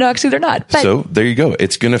 actually they're not. But so there you go.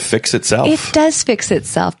 It's going to fix itself. It does fix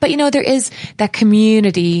itself. But you know, there is that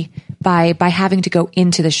community by having to go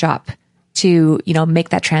into the shop to, you know, make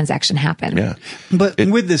that transaction happen. Yeah. But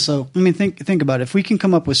with this though, I mean, think about it. If we can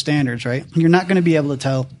come up with standards, right? You're not going to be able to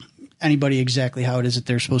tell anybody exactly how it is that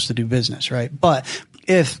they're supposed to do business, right? But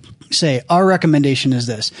if, say, our recommendation is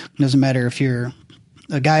this, it doesn't matter if you're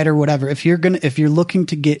a guide or whatever, if you're looking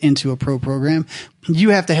to get into a pro program,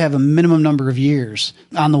 you have to have a minimum number of years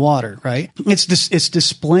on the water, right? It's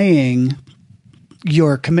displaying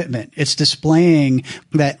your commitment. It's displaying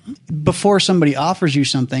that before somebody offers you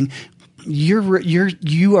something,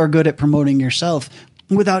 you are good at promoting yourself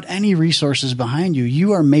without any resources behind you.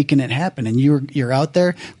 You are making it happen, and you're out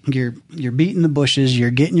there, you're beating the bushes,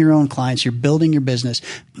 you're getting your own clients, you're building your business.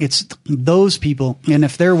 It's those people. And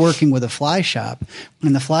if they're working with a fly shop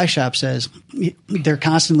and the fly shop says they're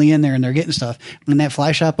constantly in there and they're getting stuff, and that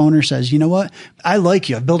fly shop owner says, you know what? I like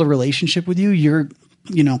you. I've built a relationship with you. You're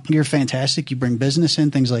fantastic. You bring business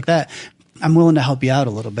in, things like that. I'm willing to help you out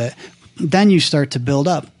a little bit. Then you start to build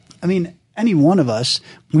up. I mean, any one of us,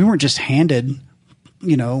 we weren't just handed,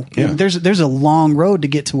 you know, there's a long road to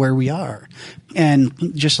get to where we are.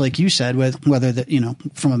 And just like you said, with whether that, you know,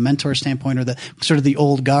 from a mentor standpoint or the sort of the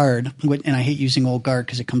old guard, and I hate using old guard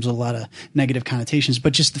because it comes with a lot of negative connotations,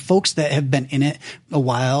 but just the folks that have been in it a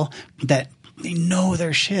while, that they know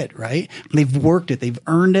their shit, right? They've worked it. They've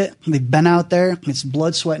earned it. They've been out there. It's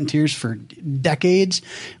blood, sweat, and tears for decades.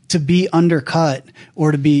 To be undercut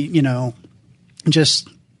or to be, you know, just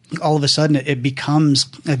all of a sudden it becomes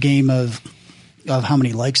a game of how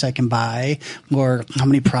many likes I can buy or how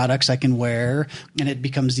many products I can wear. And it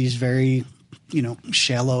becomes these very, you know,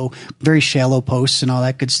 very shallow posts and all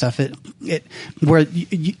that good stuff. Where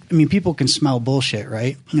I mean, people can smell bullshit,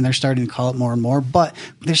 right? And they're starting to call it more and more, but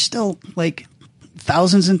there's still like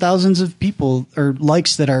thousands and thousands of people or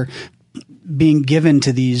likes that are being given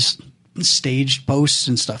to these staged posts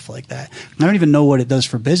and stuff like that. I don't even know what it does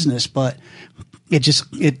for business, but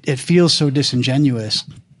it feels so disingenuous,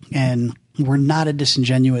 and we're not a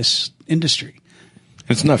disingenuous industry.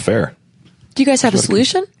 It's not fair. Do you guys have a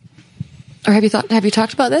solution? Or have you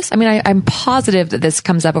talked about this? I mean, I'm positive that this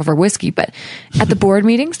comes up over whiskey, but at the board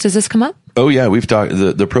meetings, does this come up? Oh yeah, we've talked.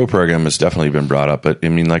 The pro program has definitely been brought up, but I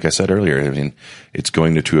mean, like I said earlier, I mean, it's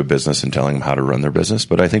going to a business and telling them how to run their business.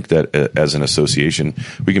 But I think that as an association,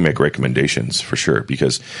 we can make recommendations for sure,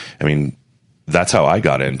 because I mean, that's how I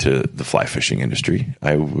got into the fly fishing industry.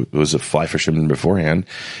 I was a fly fisherman beforehand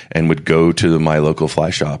and would go to my local fly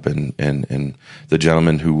shop and the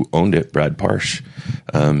gentleman who owned it, Brad Parsh,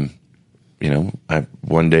 you know,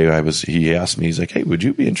 one day he asked me, he's like, hey, would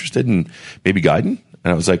you be interested in maybe guiding?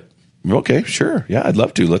 And I was like, okay, sure. Yeah, I'd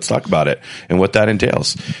love to. Let's talk about it and what that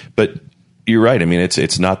entails. But you're right. I mean,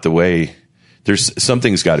 it's not the way. There's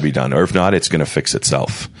something's got to be done, or if not, it's going to fix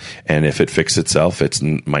itself. And if it fixes itself, it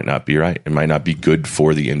might not be right. It might not be good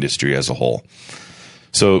for the industry as a whole.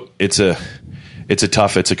 So it's a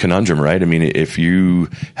conundrum, right? I mean, if you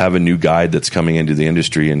have a new guide that's coming into the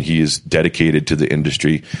industry and he is dedicated to the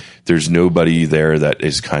industry, there's nobody there that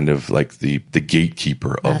is kind of like the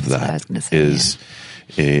gatekeeper of that.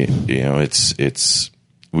 You know,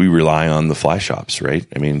 we rely on the fly shops, right?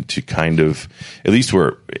 I mean, to kind of, at least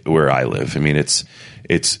where I live, I mean, it's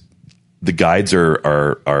the guides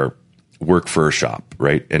are work for a shop,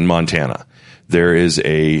 right? In Montana, there is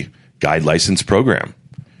a guide license program.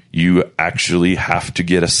 you actually have to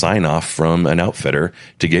get a sign off from an outfitter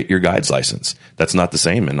to get your guide's license. That's not the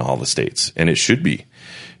same in all the states, and it should be.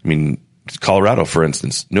 I mean, Colorado, for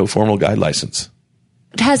instance, no formal guide license.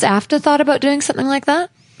 Has AFTA thought about doing something like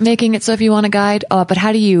that? Making it so if you want a guide, but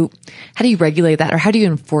how do you regulate that, or how do you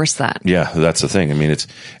enforce that? Yeah, that's the thing. I mean, it's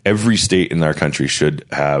every state in our country should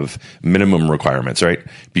have minimum requirements, right?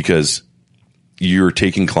 Because you're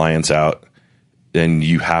taking clients out, and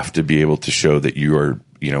you have to be able to show that you are,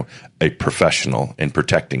 a professional in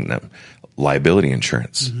protecting them. Liability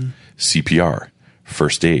insurance, CPR,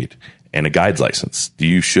 first aid, and a guide's license.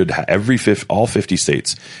 You should all 50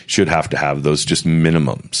 states should have to have those just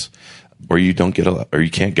minimums, or you don't get or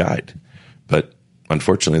you can't guide. But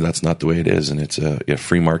unfortunately, that's not the way it is, and it's a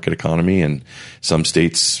free market economy, and some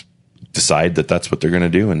states decide that that's what they're going to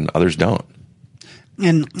do, and others don't.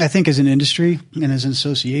 And I think as an industry and as an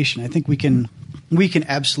association, I think we can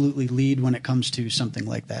absolutely lead when it comes to something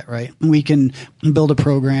like that, right? We can build a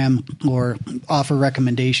program or offer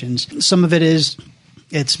recommendations. Some of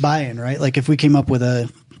it's buy-in, right? Like if we came up with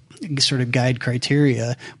a sort of guide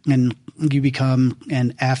criteria and you become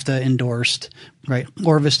an AFTA endorsed, right?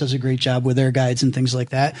 Orvis does a great job with their guides and things like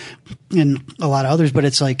that, and a lot of others. But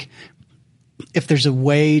it's like, if there's a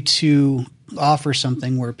way to offer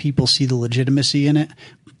something where people see the legitimacy in it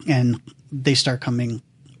and they start coming,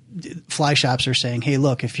 fly shops are saying, hey,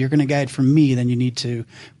 look, if you're going to guide from me, then you need to,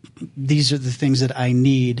 these are the things that I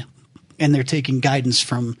need. And they're taking guidance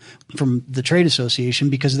from the trade association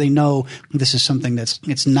because they know this is something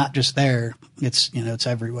it's not just there. It's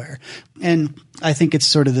everywhere. And I think it's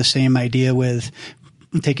sort of the same idea with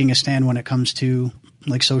taking a stand when it comes to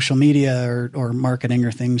like social media or marketing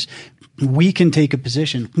or things. We can take a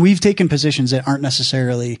position. We've taken positions that aren't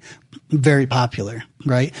necessarily very popular,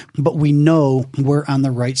 right? But we know we're on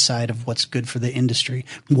the right side of what's good for the industry,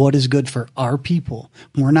 what is good for our people.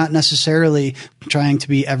 We're not necessarily trying to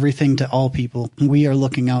be everything to all people. We are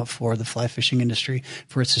looking out for the fly fishing industry,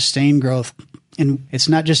 for its sustained growth. And it's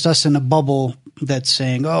not just us in a bubble that's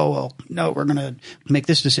saying, oh, well, no, we're going to make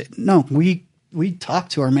this decision. No, we talk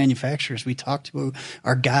to our manufacturers, we talk to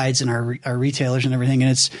our guides and our retailers and everything.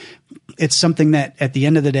 And it's something that at the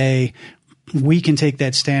end of the day, we can take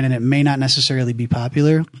that stand, and it may not necessarily be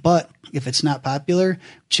popular, but if it's not popular,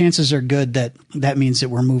 chances are good that means that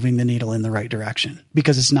we're moving the needle in the right direction,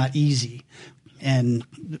 because it's not easy. And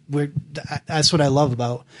that's what I love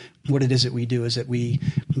about what it is that we do, is that we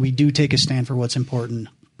do take a stand for what's important,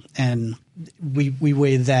 and we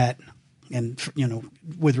weigh that. And,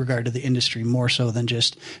 with regard to the industry, more so than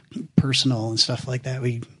just personal and stuff like that,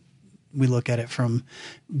 we look at it from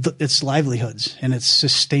its livelihoods and its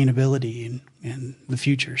sustainability and the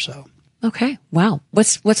future. So, okay, wow,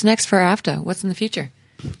 what's next for AFTA? What's in the future?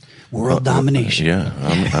 World domination. Yeah,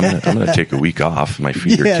 I'm going to take a week off. My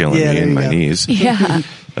feet are killing me and my knees. Yeah.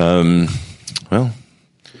 Well,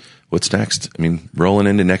 what's next? I mean, rolling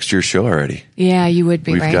into next year's show already. Yeah, you would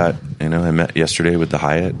be, We've right? got, I met yesterday with the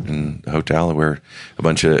Hyatt and the hotel, where a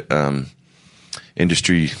bunch of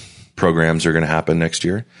industry programs are going to happen next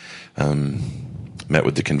year. Met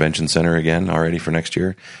with the convention center again already for next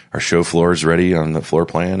year. Our show floor is ready on the floor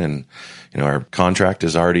plan, and our contract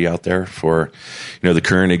is already out there for the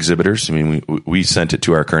current exhibitors. I mean, we sent it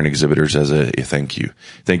to our current exhibitors as a thank you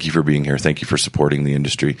for being here, thank you for supporting the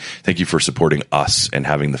industry, thank you for supporting us and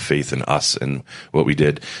having the faith in us and what we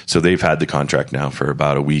did. So they've had the contract now for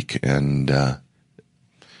about a week, and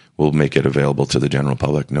we'll make it available to the general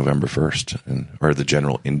public November 1st, or the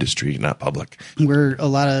general industry, not public. Where a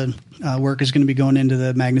lot of work is going to be going into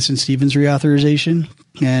the Magnuson-Stevens reauthorization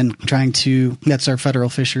and that's our federal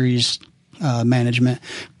fisheries management.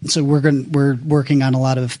 So we're working on a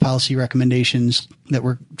lot of policy recommendations that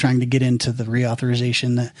we're trying to get into the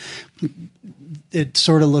reauthorization. That it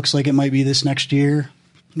sort of looks like it might be this next year.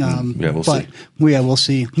 We'll see. We'll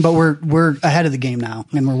see. But we're ahead of the game now,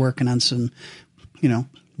 and we're working on some,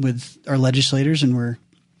 with our legislators, and we're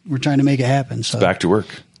trying to make it happen. So it's back to work.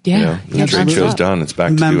 Yeah. The trade show's done. It's back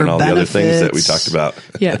to doing all the other things that we talked about.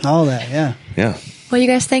 Yeah. All that. Yeah. Yeah. Well, you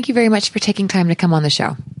guys, thank you very much for taking time to come on the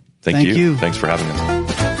show. Thank you. Thanks for having us.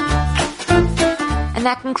 And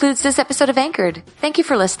that concludes this episode of Anchored. Thank you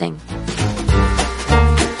for listening.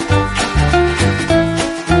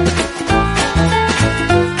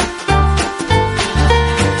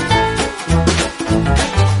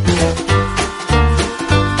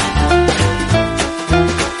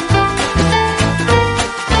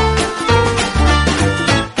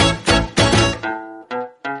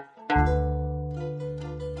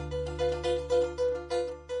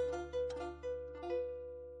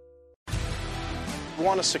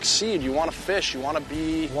 want to succeed. You want to fish. You want to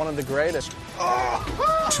be one of the greatest.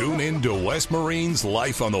 Tune in to West Marine's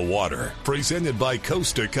Life on the Water, presented by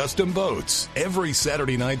Costa Custom Boats, every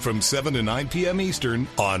Saturday night from 7 to 9 p.m. Eastern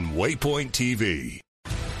on Waypoint TV.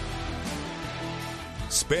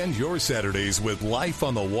 Spend your Saturdays with Life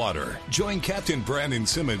on the Water. Join Captain Brandon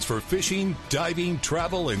Simmons for fishing, diving,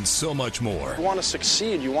 travel, and so much more. You want to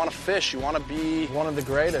succeed. You want to fish. You want to be one of the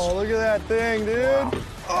greatest. Oh, look at that thing, dude.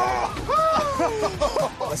 Wow.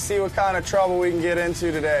 Oh. Let's see what kind of trouble we can get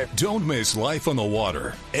into today. Don't miss Life on the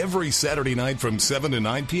Water, every Saturday night from 7 to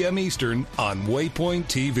 9 p.m. Eastern on Waypoint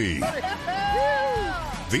TV.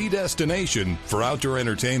 The destination for outdoor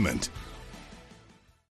entertainment.